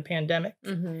beginning of the pandemic.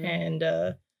 And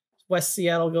West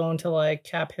Seattle going to like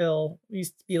Cap Hill. It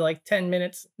used to be like 10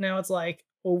 minutes. Now it's like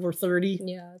over 30.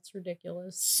 Yeah, it's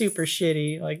ridiculous. Super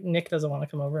shitty. Like Nick doesn't want to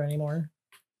come over anymore.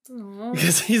 Aww.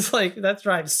 Because he's like, that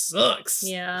drive sucks.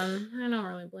 Yeah, I don't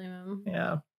really blame him.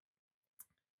 Yeah.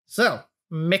 So,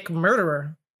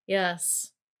 McMurderer.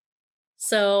 Yes.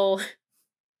 So,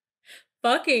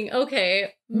 fucking,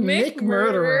 okay.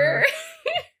 McMurderer.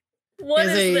 What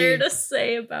is there to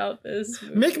say about this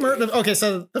movie? McMurderer. Okay,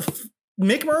 so the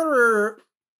McMurderer,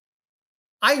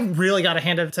 I really got to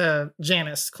hand it to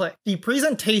Janice.Click. The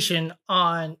presentation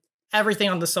on everything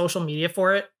on the social media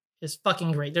for it is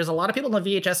fucking great. There's a lot of people in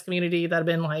the VHS community that have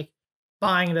been like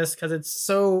buying this because it's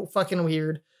so fucking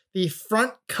weird. The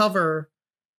front cover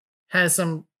has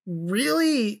some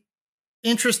really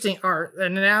interesting art.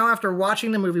 And now after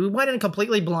watching the movie, we went in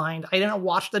completely blind. I didn't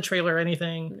watch the trailer or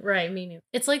anything. Right, me neither.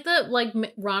 It's like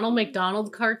the Ronald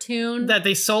McDonald cartoon that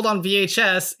they sold on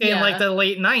VHS in like the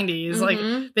late 90s. Mm-hmm.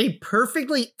 Like they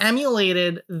perfectly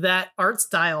emulated that art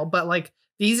style, but like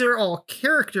these are all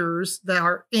characters that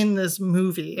are in this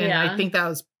movie. And I think that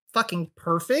was fucking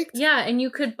perfect. Yeah, and you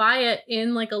could buy it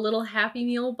in like a little Happy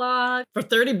Meal box. For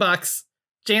 $30,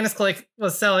 Janice.Click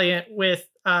was selling it with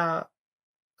a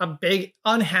big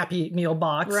Unhappy Meal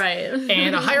box. Right.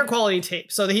 And a higher quality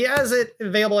tape. So he has it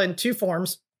available in two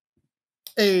forms.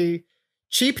 A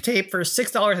cheap tape for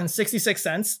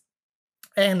 $6.66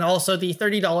 and also the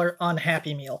 $30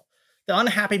 Unhappy Meal. The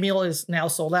Unhappy Meal is now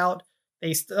sold out.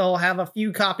 They still have a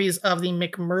few copies of the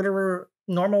McMurderer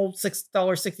normal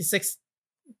 $6.66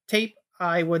 tape.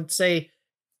 I would say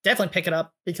definitely pick it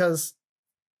up because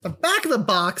the back of the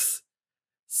box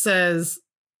says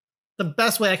the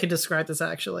best way I could describe this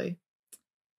actually.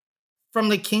 From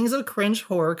the kings of cringe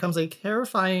horror comes a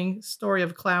terrifying story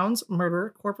of clowns,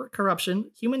 murder, corporate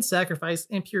corruption, human sacrifice,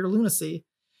 and pure lunacy.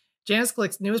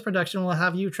 Janice.Click's newest production will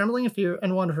have you trembling in fear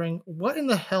and wondering, what in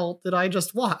the hell did I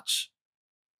just watch?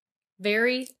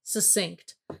 Very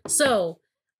succinct. So,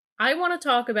 I want to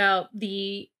talk about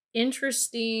the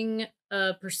interesting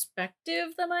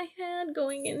perspective that I had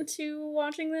going into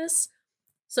watching this.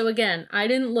 So again, I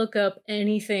didn't look up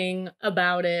anything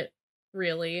about it,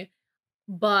 really,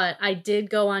 but I did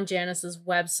go on Janice's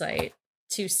website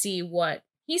to see what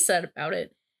he said about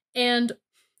it. And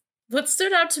what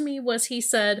stood out to me was he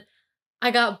said,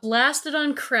 I got blasted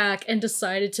on crack and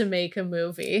decided to make a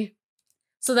movie.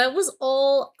 So that was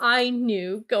all I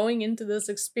knew going into this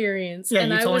experience. Yeah,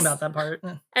 and you told me about that part.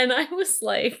 And I was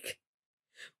like,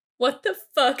 what the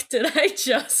fuck did I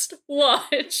just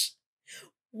watch?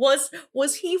 Was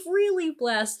he really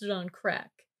blasted on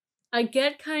crack? I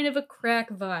get kind of a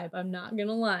crack vibe, I'm not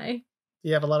gonna lie. Do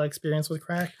you have a lot of experience with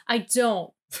crack? I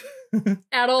don't.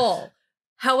 At all.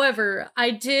 However,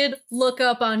 I did look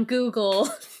up on Google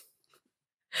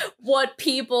what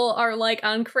people are like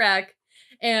on crack,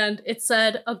 and it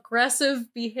said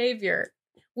aggressive behavior.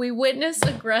 We witness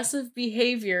aggressive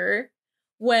behavior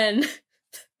when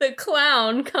the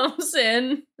clown comes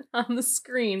in on the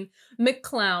screen.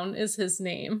 McClown is his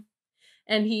name.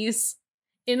 And he's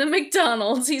in a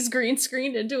McDonald's. He's green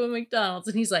screened into a McDonald's.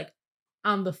 And he's like,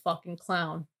 I'm the fucking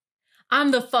clown.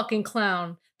 I'm the fucking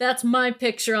clown. That's my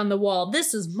picture on the wall.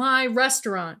 This is my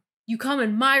restaurant. You come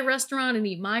in my restaurant and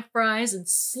eat my fries and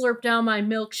slurp down my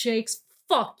milkshakes.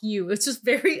 Fuck you. It's just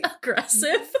very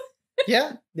aggressive.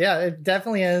 Yeah, it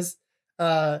definitely is.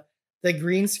 The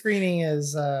green screening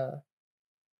is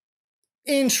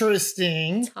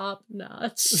interesting. Top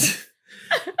notch.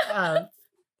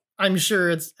 I'm sure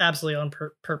it's absolutely on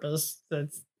purpose.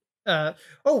 That's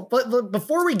but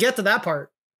before we get to that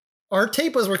part, our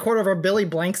tape was recorded over Billy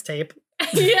Blank's tape.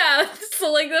 Yeah,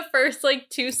 so like the first like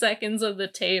 2 seconds of the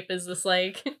tape is this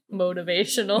like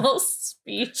motivational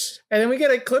speech. And then we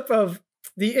get a clip of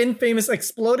the infamous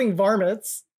exploding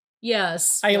varmints.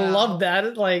 Yes. I love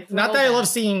that. Like, not that I love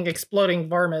seeing exploding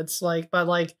varmints, like, but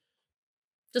like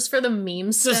just for the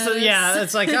meme status. Yeah,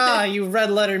 it's like, you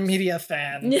red letter media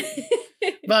fan.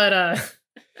 But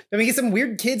then we get some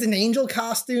weird kids in angel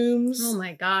costumes. Oh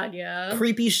my god, yeah.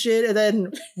 Creepy shit, and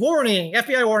then warning,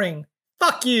 FBI warning.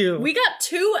 Fuck you. We got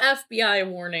 2 FBI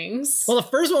warnings. Well, the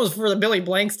first one was for the Billy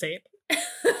Blanks tape.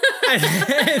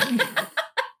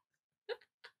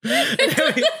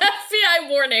 FBI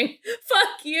warning.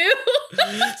 Fuck you.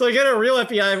 So I get a real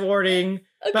FBI warning.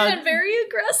 Again, very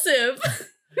aggressive.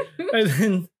 And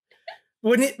then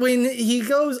when he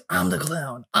goes, I'm the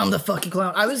clown. I'm the fucking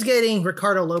clown. I was getting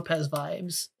Ricardo Lopez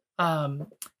vibes. If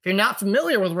you're not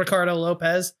familiar with Ricardo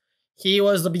Lopez, he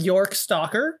was the Bjork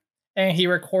stalker. And he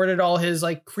recorded all his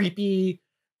like creepy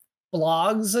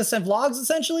vlogs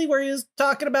essentially, where he was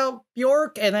talking about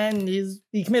Bjork, and then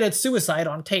he committed suicide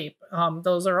on tape.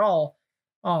 Those are all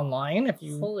online if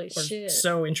you Holy were shit.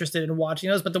 so interested in watching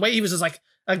those. But the way he was just like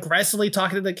aggressively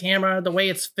talking to the camera, the way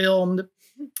it's filmed,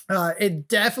 it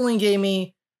definitely gave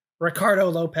me Ricardo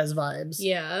Lopez vibes.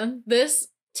 Yeah, this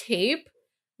tape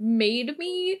made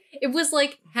me, it was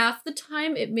like half the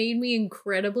time it made me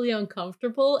incredibly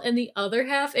uncomfortable, and the other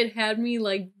half it had me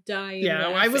like dying. Yeah,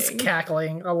 laughing. I was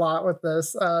cackling a lot with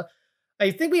this.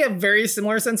 I think we have very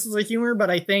similar senses of humor, but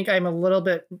I think I'm a little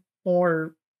bit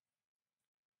more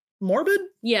morbid.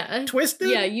 Yeah, twisted.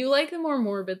 Yeah, you like the more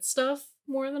morbid stuff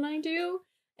more than I do.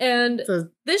 And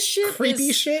this shit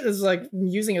creepy shit is like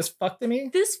using as fuck to me.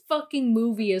 This fucking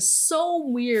movie is so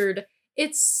weird.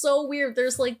 It's so weird.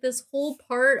 There's like this whole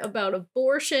part about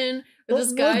abortion.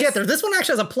 We'll get there. This one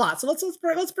actually has a plot, so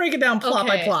let's break it down plot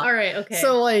by plot. All right, okay.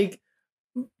 So like,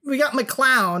 we got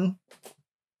McClown,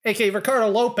 aka Ricardo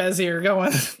Lopez here,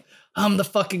 going, I'm the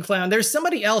fucking clown. There's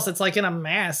somebody else that's like in a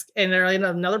mask, and they're in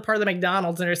another part of the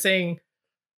McDonald's, and they're saying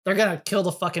they're gonna kill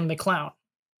the fucking McClown.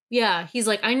 Yeah, he's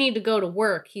like, I need to go to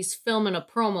work. He's filming a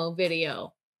promo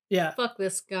video. Yeah. Fuck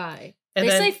this guy. And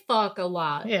they say fuck a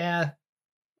lot. Yeah.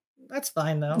 That's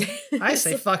fine, though. I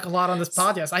say fuck a lot on this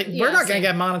podcast. We're not going to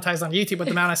get monetized on YouTube with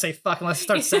the amount I say fuck unless I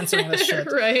start censoring this shit.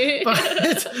 Right.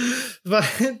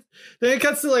 But then it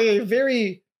cuts to like a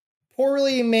very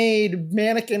poorly made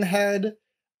mannequin head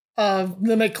of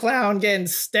the McClown getting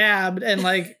stabbed, and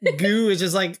like goo is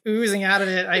just like oozing out of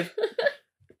it.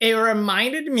 It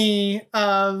reminded me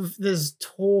of this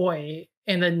toy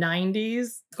in the 90s.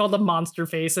 It's called the Monster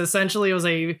Face. Essentially, it was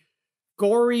a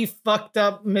gory, fucked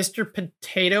up Mr.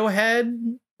 Potato Head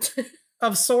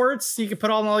of sorts. You could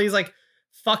put on all these like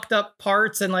fucked up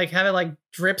parts and like have it like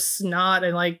drip snot,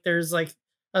 and like there's like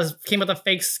came with a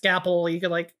fake scalpel. You could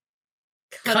like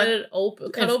cut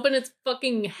open its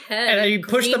fucking head, and then you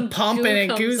push the pump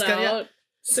and it goes out. Yeah.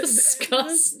 It's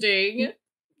disgusting.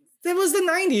 It was the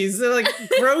 90s. They're like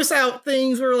gross out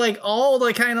things were like all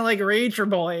the kind of like rage for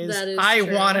boys. That is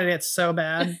true. Wanted it so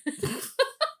bad.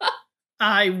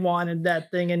 I wanted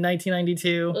that thing in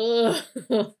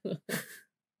 1992.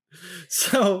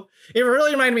 So it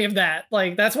really reminded me of that.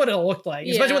 Like, that's what it looked like.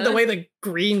 Yeah. Especially with the way the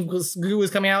green goo was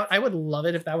coming out. I would love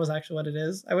it if that was actually what it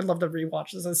is. I would love to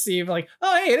rewatch this and see if like,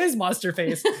 oh, hey, it is Monster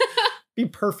Face. Be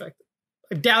perfect.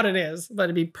 I doubt it is, but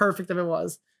it'd be perfect if it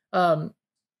was.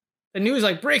 The news,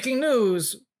 like, breaking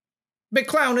news,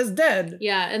 McClown is dead.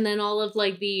 Yeah, and then all of,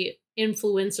 like, the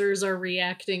influencers are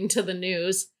reacting to the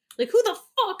news. Like, who the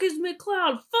fuck is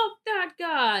McClown? Fuck that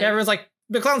guy. Yeah, everyone's like,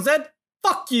 McClown's dead?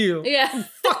 Fuck you. Yeah. I'm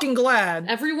fucking glad.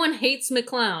 Everyone hates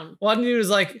McClown. One dude is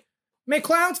like,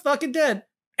 McClown's fucking dead.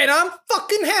 And I'm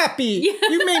fucking happy. Yeah.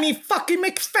 You made me fucking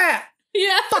McFat.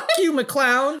 Yeah. Fuck you,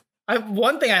 McClown.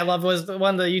 One thing I loved was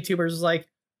one of the YouTubers was like,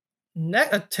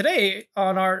 today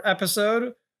on our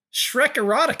episode, Shrek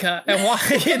erotica and why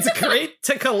it's great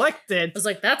to collect it. I was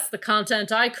like, that's the content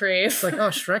I crave. It's like, oh,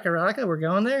 Shrek erotica, we're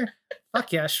going there?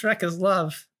 Fuck yeah, Shrek is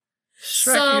love.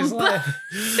 Shrek is love.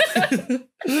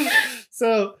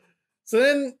 So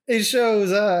then it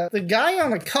shows the guy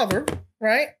on the cover,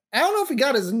 right? I don't know if he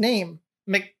got his name,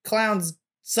 McClown's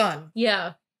son.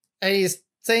 Yeah. And he's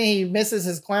saying he misses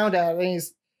his clown dad, and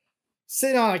he's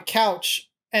sitting on a couch,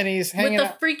 and he's hanging with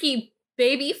the freaky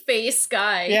baby face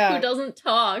guy who doesn't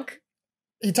talk.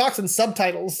 He talks in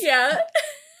subtitles. Yeah.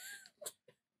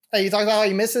 He talks about how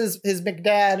he misses his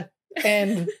McDad,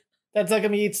 and that's like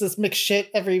him, he eats this McShit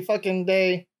every fucking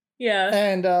day. Yeah.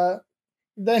 And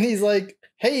then he's like,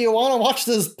 hey, you want to watch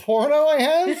this porno I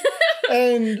have?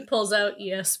 And pulls out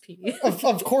ESP.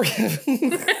 Of course.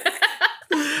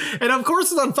 And of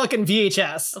course it's on fucking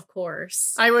VHS. Of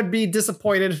course. I would be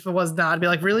disappointed if it was not. I'd be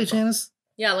like, really, Janice?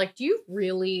 Yeah, like, do you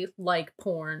really like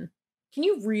porn? Can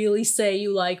you really say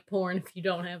you like porn if you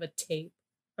don't have a tape?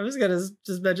 I was gonna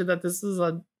just mention that this is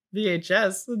on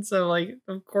VHS, and so, like,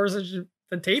 of course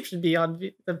the tape should be on,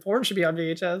 the porn should be on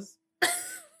VHS.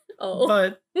 Oh.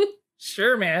 But,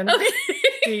 sure, man. Okay.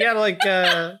 You got, like,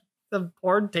 the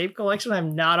porn tape collection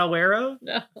I'm not aware of?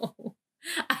 No.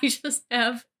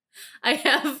 I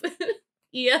have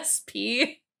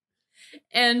ESP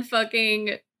and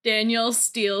fucking Danielle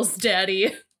Steele's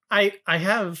daddy. I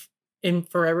have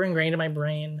forever ingrained in my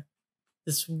brain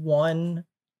this one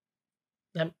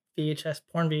that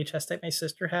porn VHS tape my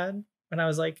sister had when I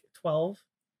was like 12.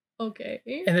 Okay.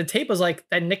 And the tape was like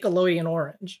that Nickelodeon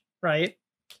orange, right?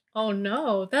 Oh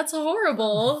no, that's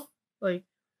horrible. Like,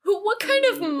 what kind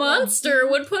of monster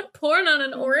would put porn on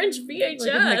an orange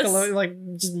VHS? Like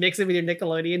just mix it with your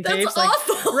Nickelodeon That's tapes.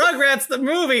 awful. Like Rugrats the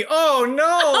movie. Oh no.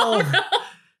 Oh, no.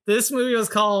 This movie was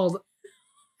called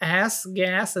Ass,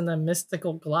 Gas, and the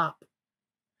Mystical Glop.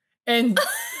 And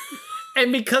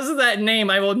And because of that name,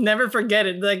 I will never forget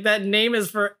it. Like, that name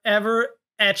is forever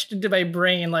etched into my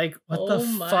brain. Like, what the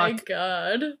fuck? Oh my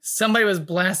god. Somebody was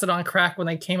blasted on crack when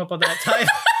they came up with that title.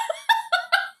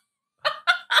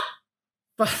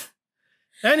 But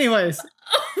anyways.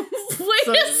 Wait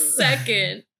a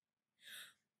second.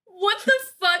 What the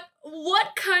fuck?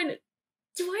 What kind of...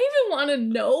 Do I even want to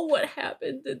know what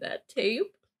happened in that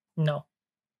tape? No.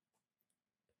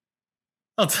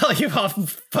 I'll tell you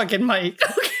off fucking mic.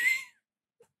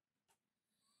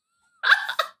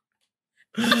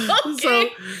 Okay.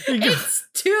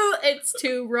 It's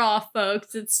too raw,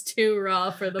 folks. It's too raw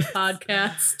for the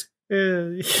podcast.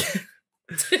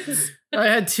 I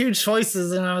had two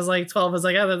choices and I was like 12. I was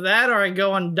like, either that or I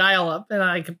go on dial-up and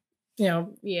I could,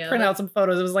 print out some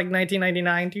photos. It was like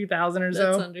 1999, 2000 or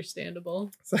so. That's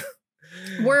understandable. So.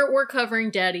 We're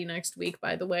covering Daddy next week,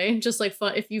 by the way. Just like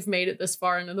fun, if you've made it this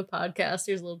far into the podcast,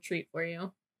 here's a little treat for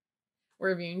you. We're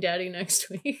reviewing Daddy next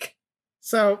week.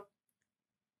 So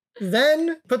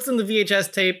then puts in the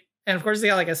VHS tape, and of course they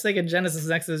got like a Sega Genesis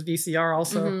next to his VCR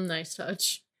also. Nice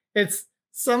touch. It's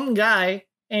some guy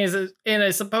and he's in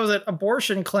a supposed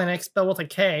abortion clinic spelled with a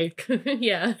K.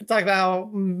 Yeah. Talk about how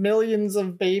millions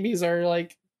of babies are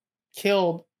like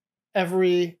killed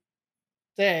every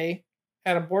day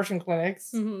at abortion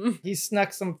clinics. He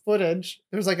snuck some footage.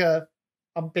 There's like a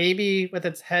baby with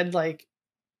its head like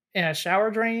in a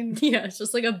shower drain. Yeah, it's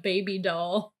just like a baby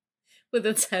doll with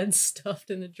its head stuffed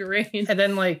in the drain. And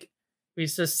then like we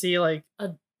just see like a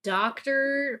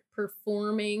doctor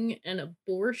performing an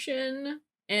abortion,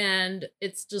 and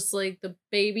it's just like the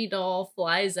baby doll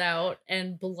flies out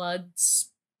and blood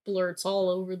splurts all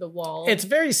over the wall. It's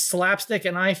very slapstick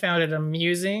and I found it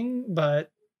amusing,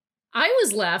 but I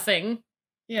was laughing.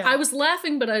 Yeah. I was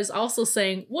laughing, but I was also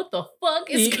saying, what the fuck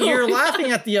is going on? You're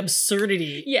laughing at the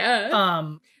absurdity.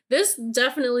 Yeah. This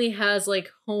definitely has like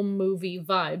home movie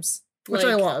vibes. Which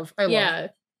like, I love. Yeah.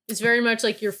 It's very much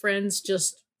like your friends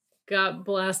just got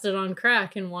blasted on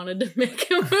crack and wanted to make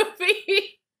a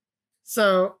movie.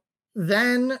 So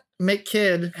then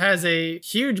McKid has a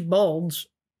huge bulge.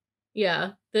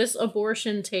 Yeah. This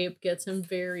abortion tape gets him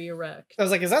very erect. I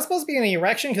was like, is that supposed to be an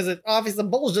erection? Because obviously the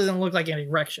bulge doesn't look like an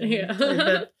erection.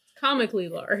 Yeah. Comically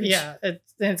large. Yeah.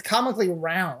 It's comically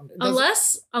round.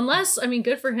 Unless, I mean,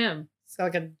 good for him. It's got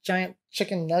like a giant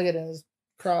chicken nugget in his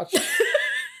crotch. It's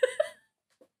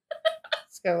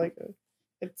got like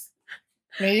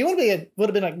you would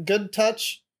have been a good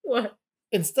touch. What?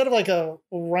 Instead of like a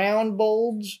round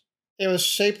bulge, it was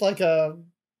shaped like the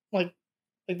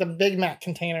Big Mac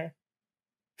container.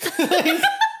 It's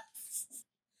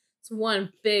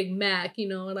one Big Mac, you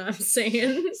know what I'm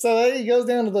saying? So then he goes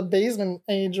down to the basement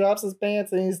and he drops his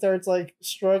pants and he starts like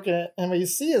stroking it, and we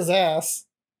see his ass.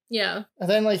 Yeah. And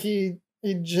then like he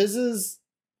jizzes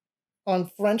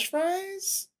on French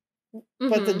fries,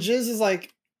 but the jizz is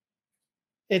like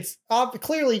it's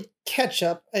clearly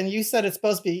ketchup, and you said it's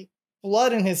supposed to be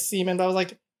blood in his semen. But I was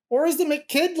like, or is the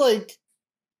McKid like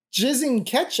jizzing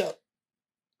ketchup?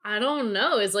 I don't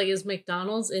know. Is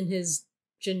McDonald's in his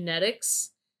genetics?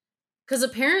 Because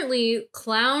apparently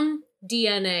clown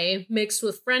DNA mixed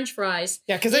with French fries.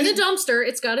 Yeah, because in a dumpster,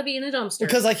 it's got to be in a dumpster.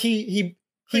 Because like he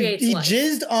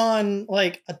jizzed on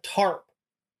like a tarp.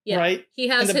 Yeah, right. He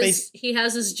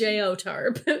has his JO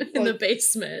tarp in the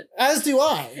basement. As do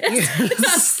I.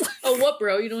 Oh, what,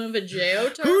 bro? You don't have a JO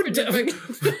tarp?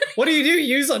 What do?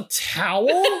 Use a towel?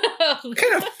 What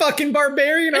kind of fucking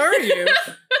barbarian are you?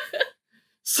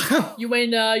 So you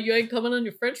ain't coming on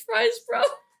your French fries, bro?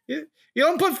 You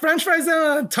don't put French fries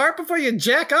on a tarp before you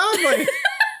jack off? Like,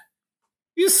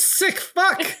 you sick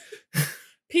fuck.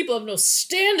 People have no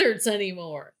standards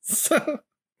anymore. So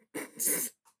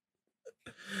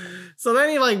then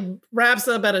he like wraps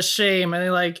up out of shame and he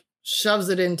like shoves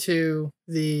it into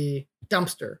the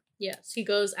dumpster. Yes, he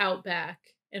goes out back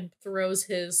and throws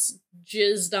his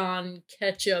jizzed on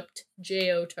ketchuped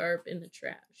JO tarp in the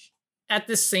trash. At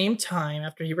the same time,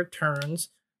 after he returns,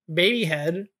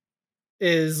 Babyhead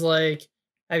is like,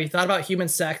 have you thought about human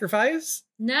sacrifice?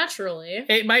 Naturally.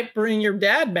 It might bring your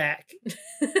dad back.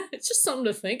 It's just something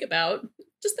to think about.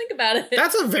 Just think about it.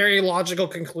 That's a very logical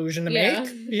conclusion to make,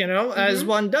 as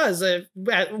one does.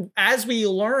 As we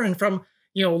learn from,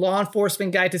 Law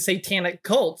Enforcement Guide to Satanic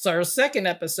Cults, our second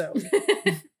episode.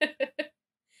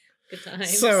 Good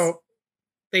times. So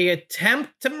they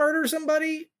attempt to murder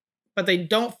somebody, but they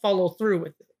don't follow through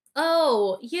with it.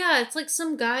 Oh, yeah. It's like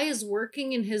some guy is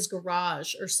working in his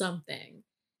garage or something.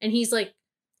 And he's like,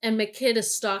 and McKid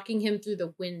is stalking him through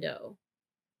the window.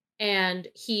 And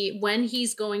when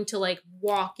he's going to like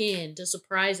walk in to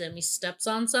surprise him, he steps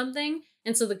on something.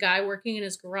 And so the guy working in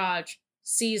his garage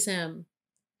sees him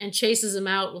and chases him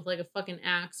out with like a fucking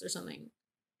axe or something.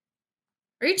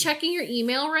 Are you checking your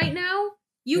email right now?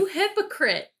 You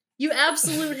hypocrite. You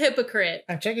absolute hypocrite.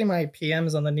 I'm checking my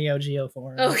PMs on the Neo Geo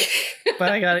forum. Okay.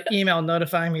 But I got an email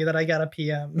notifying me that I got a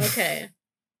PM. Okay.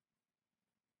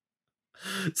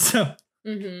 So.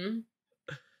 Mm-hmm.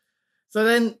 So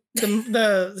then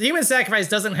the human sacrifice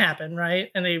doesn't happen, right?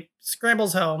 And he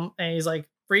scrambles home and he's like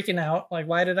freaking out, like,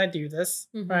 why did I do this?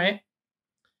 Mm-hmm. Right?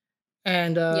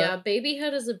 And yeah,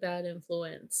 Babyhead is a bad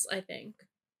influence, I think.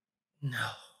 No.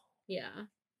 Yeah.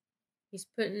 He's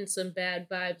putting some bad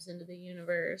vibes into the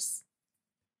universe.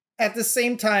 At the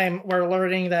same time, we're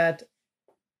learning that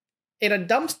in a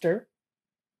dumpster,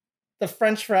 the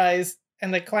French fries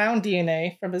and the clown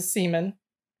DNA from his semen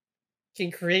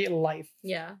can create life.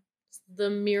 Yeah. The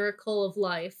miracle of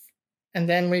life. And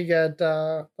then we get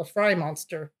the fry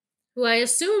monster. Who I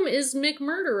assume is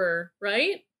McMurderer,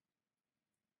 right?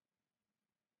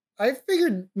 I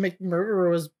figured McMurderer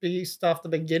was based off the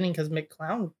beginning because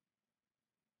McClown.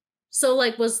 So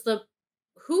like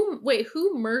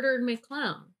who murdered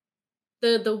McClown?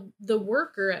 The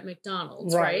worker at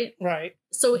McDonald's, right? Right.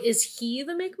 So is he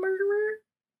the McMurderer?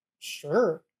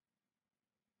 Sure.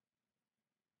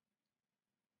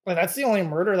 But that's the only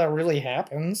murder that really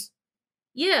happens.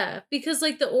 Yeah, because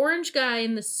like the orange guy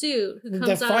in the suit who comes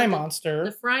out, the fry monster,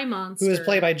 who is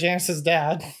played by Janice's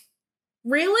dad.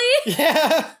 Really?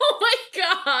 Yeah. Oh my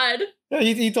god.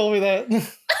 He told me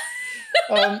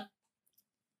that.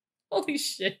 Holy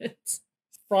shit.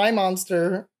 Fry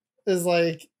monster is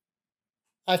like,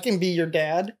 I can be your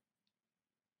dad.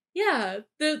 Yeah,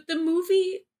 the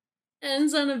movie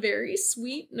ends on a very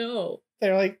sweet note.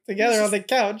 They're like together on the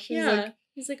couch.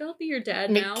 He's like, I'll be your dad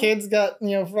now. Kid's got,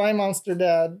 fry monster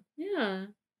dad. Yeah.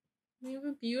 We have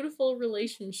a beautiful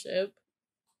relationship.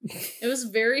 It was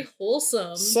very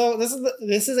wholesome. So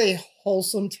this is a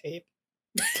wholesome tape.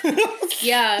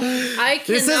 Yeah.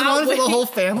 This is one for the whole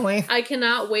family. I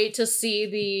cannot wait to see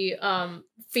the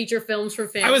feature films for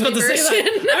family. I was about to say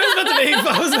that.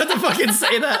 I was about to fucking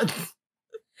say that.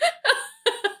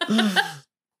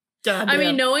 God I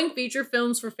mean, knowing feature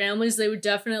films for families, they would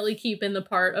definitely keep in the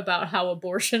part about how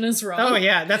abortion is wrong. Oh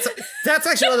yeah, that's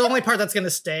actually the only part that's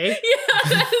gonna stay.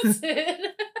 Yeah, that's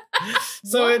it.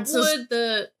 So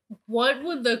what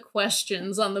would the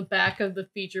questions on the back of the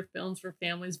feature films for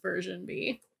families version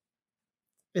be?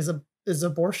 Is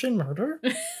abortion murder?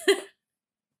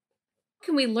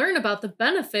 Can we learn about the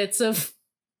benefits of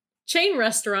chain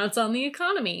restaurants on the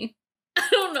economy? I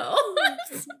don't know.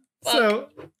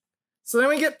 So then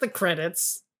we get the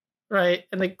credits, right?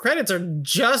 And the credits are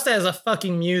just as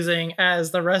fucking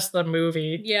as the rest of the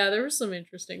movie. Yeah, there was some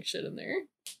interesting shit in there.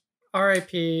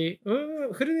 R.I.P.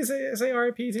 Who did he say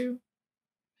R.I.P. to?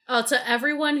 Oh, to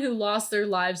everyone who lost their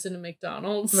lives in a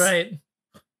McDonald's. Right.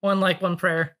 One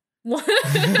prayer.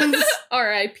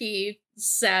 R.I.P.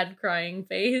 Sad crying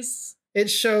face. It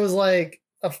shows like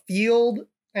a field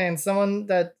and someone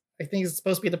that I think is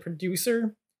supposed to be the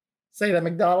producer say that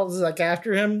McDonald's is like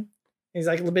after him. He's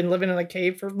like been living in a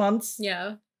cave for months.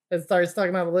 Yeah. It starts talking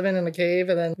about living in a cave,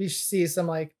 and then we see some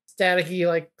like staticky,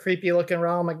 like creepy looking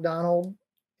Ronald McDonald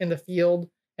in the field.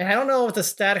 And I don't know if the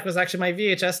static was actually my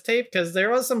VHS tape, because there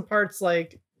was some parts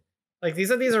like these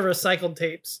are recycled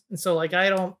tapes. And so like I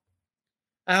don't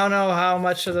know how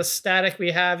much of the static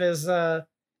we have is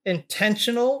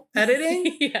intentional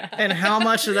editing. Yeah. And how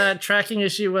much of that tracking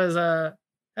issue was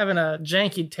having a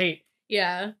janky tape.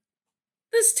 Yeah.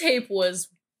 This tape was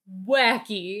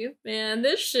wacky, man.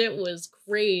 This shit was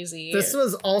crazy. This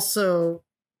was also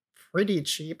pretty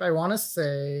cheap. I want to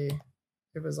say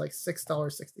it was like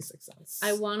 $6.66.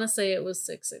 I want to say it was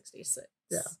 $6.66.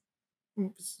 Yeah.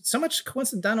 So much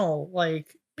coincidental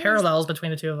like parallels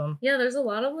between the two of them. Yeah, there's a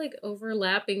lot of like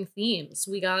overlapping themes.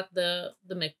 We got the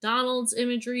McDonald's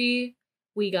imagery,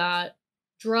 we got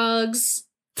drugs,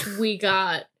 we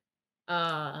got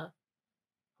home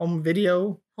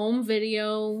video.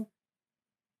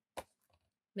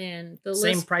 Man, the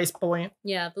same list, price point.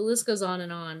 Yeah, the list goes on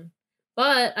and on.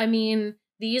 But I mean,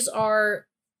 these are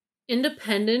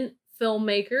independent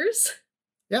filmmakers.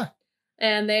 Yeah.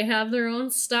 And they have their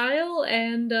own style,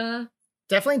 and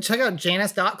definitely check out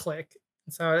Janice.Click.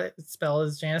 That's how it's spelled,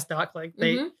 is Janice.Click.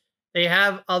 They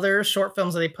have other short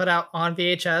films that they put out on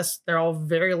VHS. They're all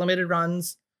very limited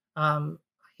runs. I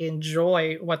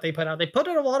enjoy what they put out. They put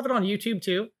out a lot of it on YouTube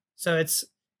too. So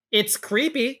it's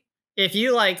creepy. If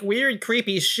you like weird,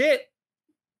 creepy shit,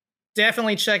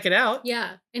 definitely check it out.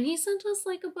 Yeah. And he sent us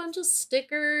like a bunch of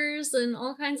stickers and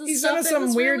all kinds of stuff. He sent us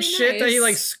some weird really shit nice. that he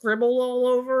like scribbled all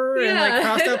over and like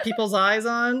crossed out people's eyes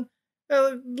on.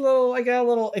 Was that a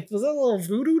little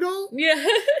voodoo doll? Yeah.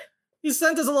 He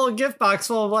sent us a little gift box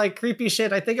full of like creepy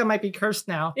shit. I think I might be cursed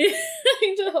now.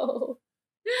 I know.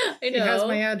 He has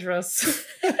my address.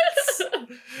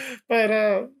 But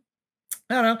I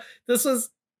don't know.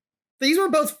 These were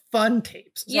both fun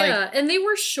tapes. Yeah, and they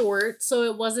were short, so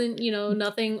it wasn't,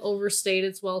 nothing overstayed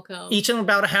its welcome. Each of them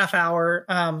about a half hour.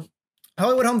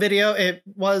 Hollywood Home Video, it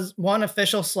was one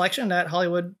official selection at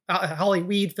Hollywood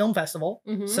Film Festival.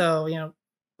 Mm-hmm. So,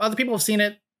 other people have seen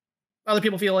it. Other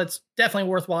people feel it's definitely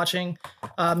worth watching.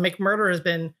 McMurderer has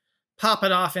been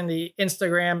popping off in the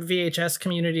Instagram VHS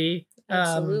community.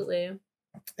 Absolutely.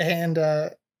 And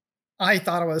I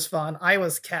thought it was fun. I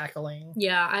was cackling.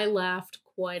 Yeah, I laughed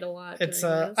quite a lot.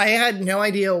 I had no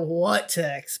idea what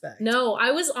to expect. No,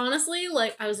 I was honestly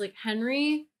like,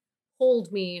 Henry,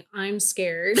 hold me, I'm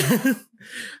scared.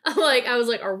 I was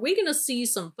like, are we gonna see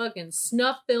some fucking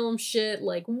snuff film shit?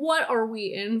 Like, what are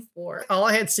we in for? All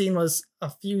I had seen was a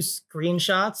few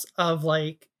screenshots of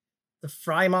like the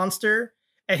Fry Monster,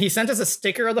 and he sent us a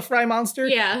sticker of the Fry Monster.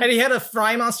 Yeah. And he had a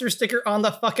Fry Monster sticker on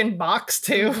the fucking box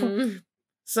too. Mm-hmm.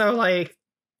 So like,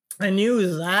 I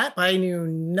knew that, but I knew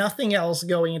nothing else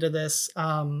going into this.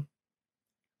 I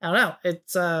don't know.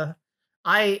 It's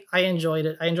I enjoyed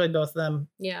it. I enjoyed both of them.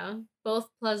 Yeah, both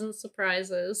pleasant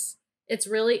surprises. It's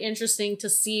really interesting to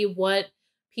see what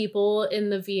people in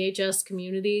the VHS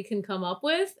community can come up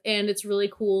with, and it's really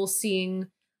cool seeing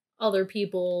other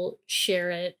people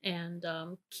share it and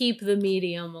keep the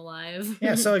medium alive.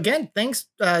 Yeah, so again, thanks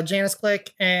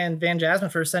Janice.Click and Van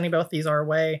Jazmin for sending both these our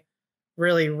way.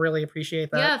 Really, really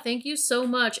appreciate that. Yeah, thank you so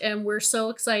much, and we're so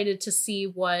excited to see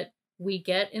what we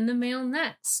get in the mail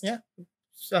next. Yeah.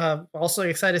 Also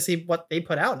excited to see what they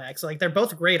put out next. Like, they're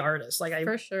both great artists. Like,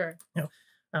 for sure.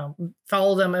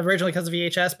 Followed them originally because of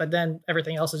VHS, but then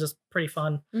everything else is just pretty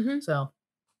fun. Mm-hmm. So,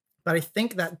 but I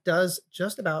think that does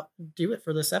just about do it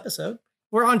for this episode.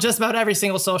 We're on just about every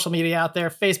single social media out there: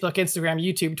 Facebook, Instagram,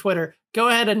 YouTube, Twitter. Go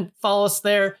ahead and follow us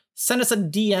there. Send us a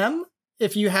DM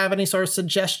if you have any sort of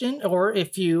suggestion, or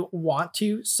if you want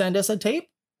to send us a tape.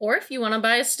 Or if you want to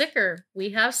buy a sticker, we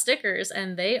have stickers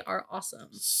and they are awesome.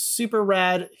 Super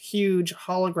rad, huge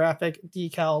holographic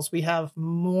decals. We have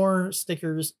more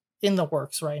stickers in the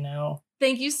works right now.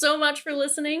 Thank you so much for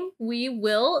listening. We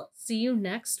will see you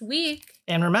next week.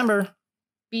 And remember,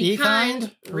 be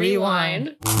kind,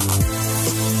 rewind.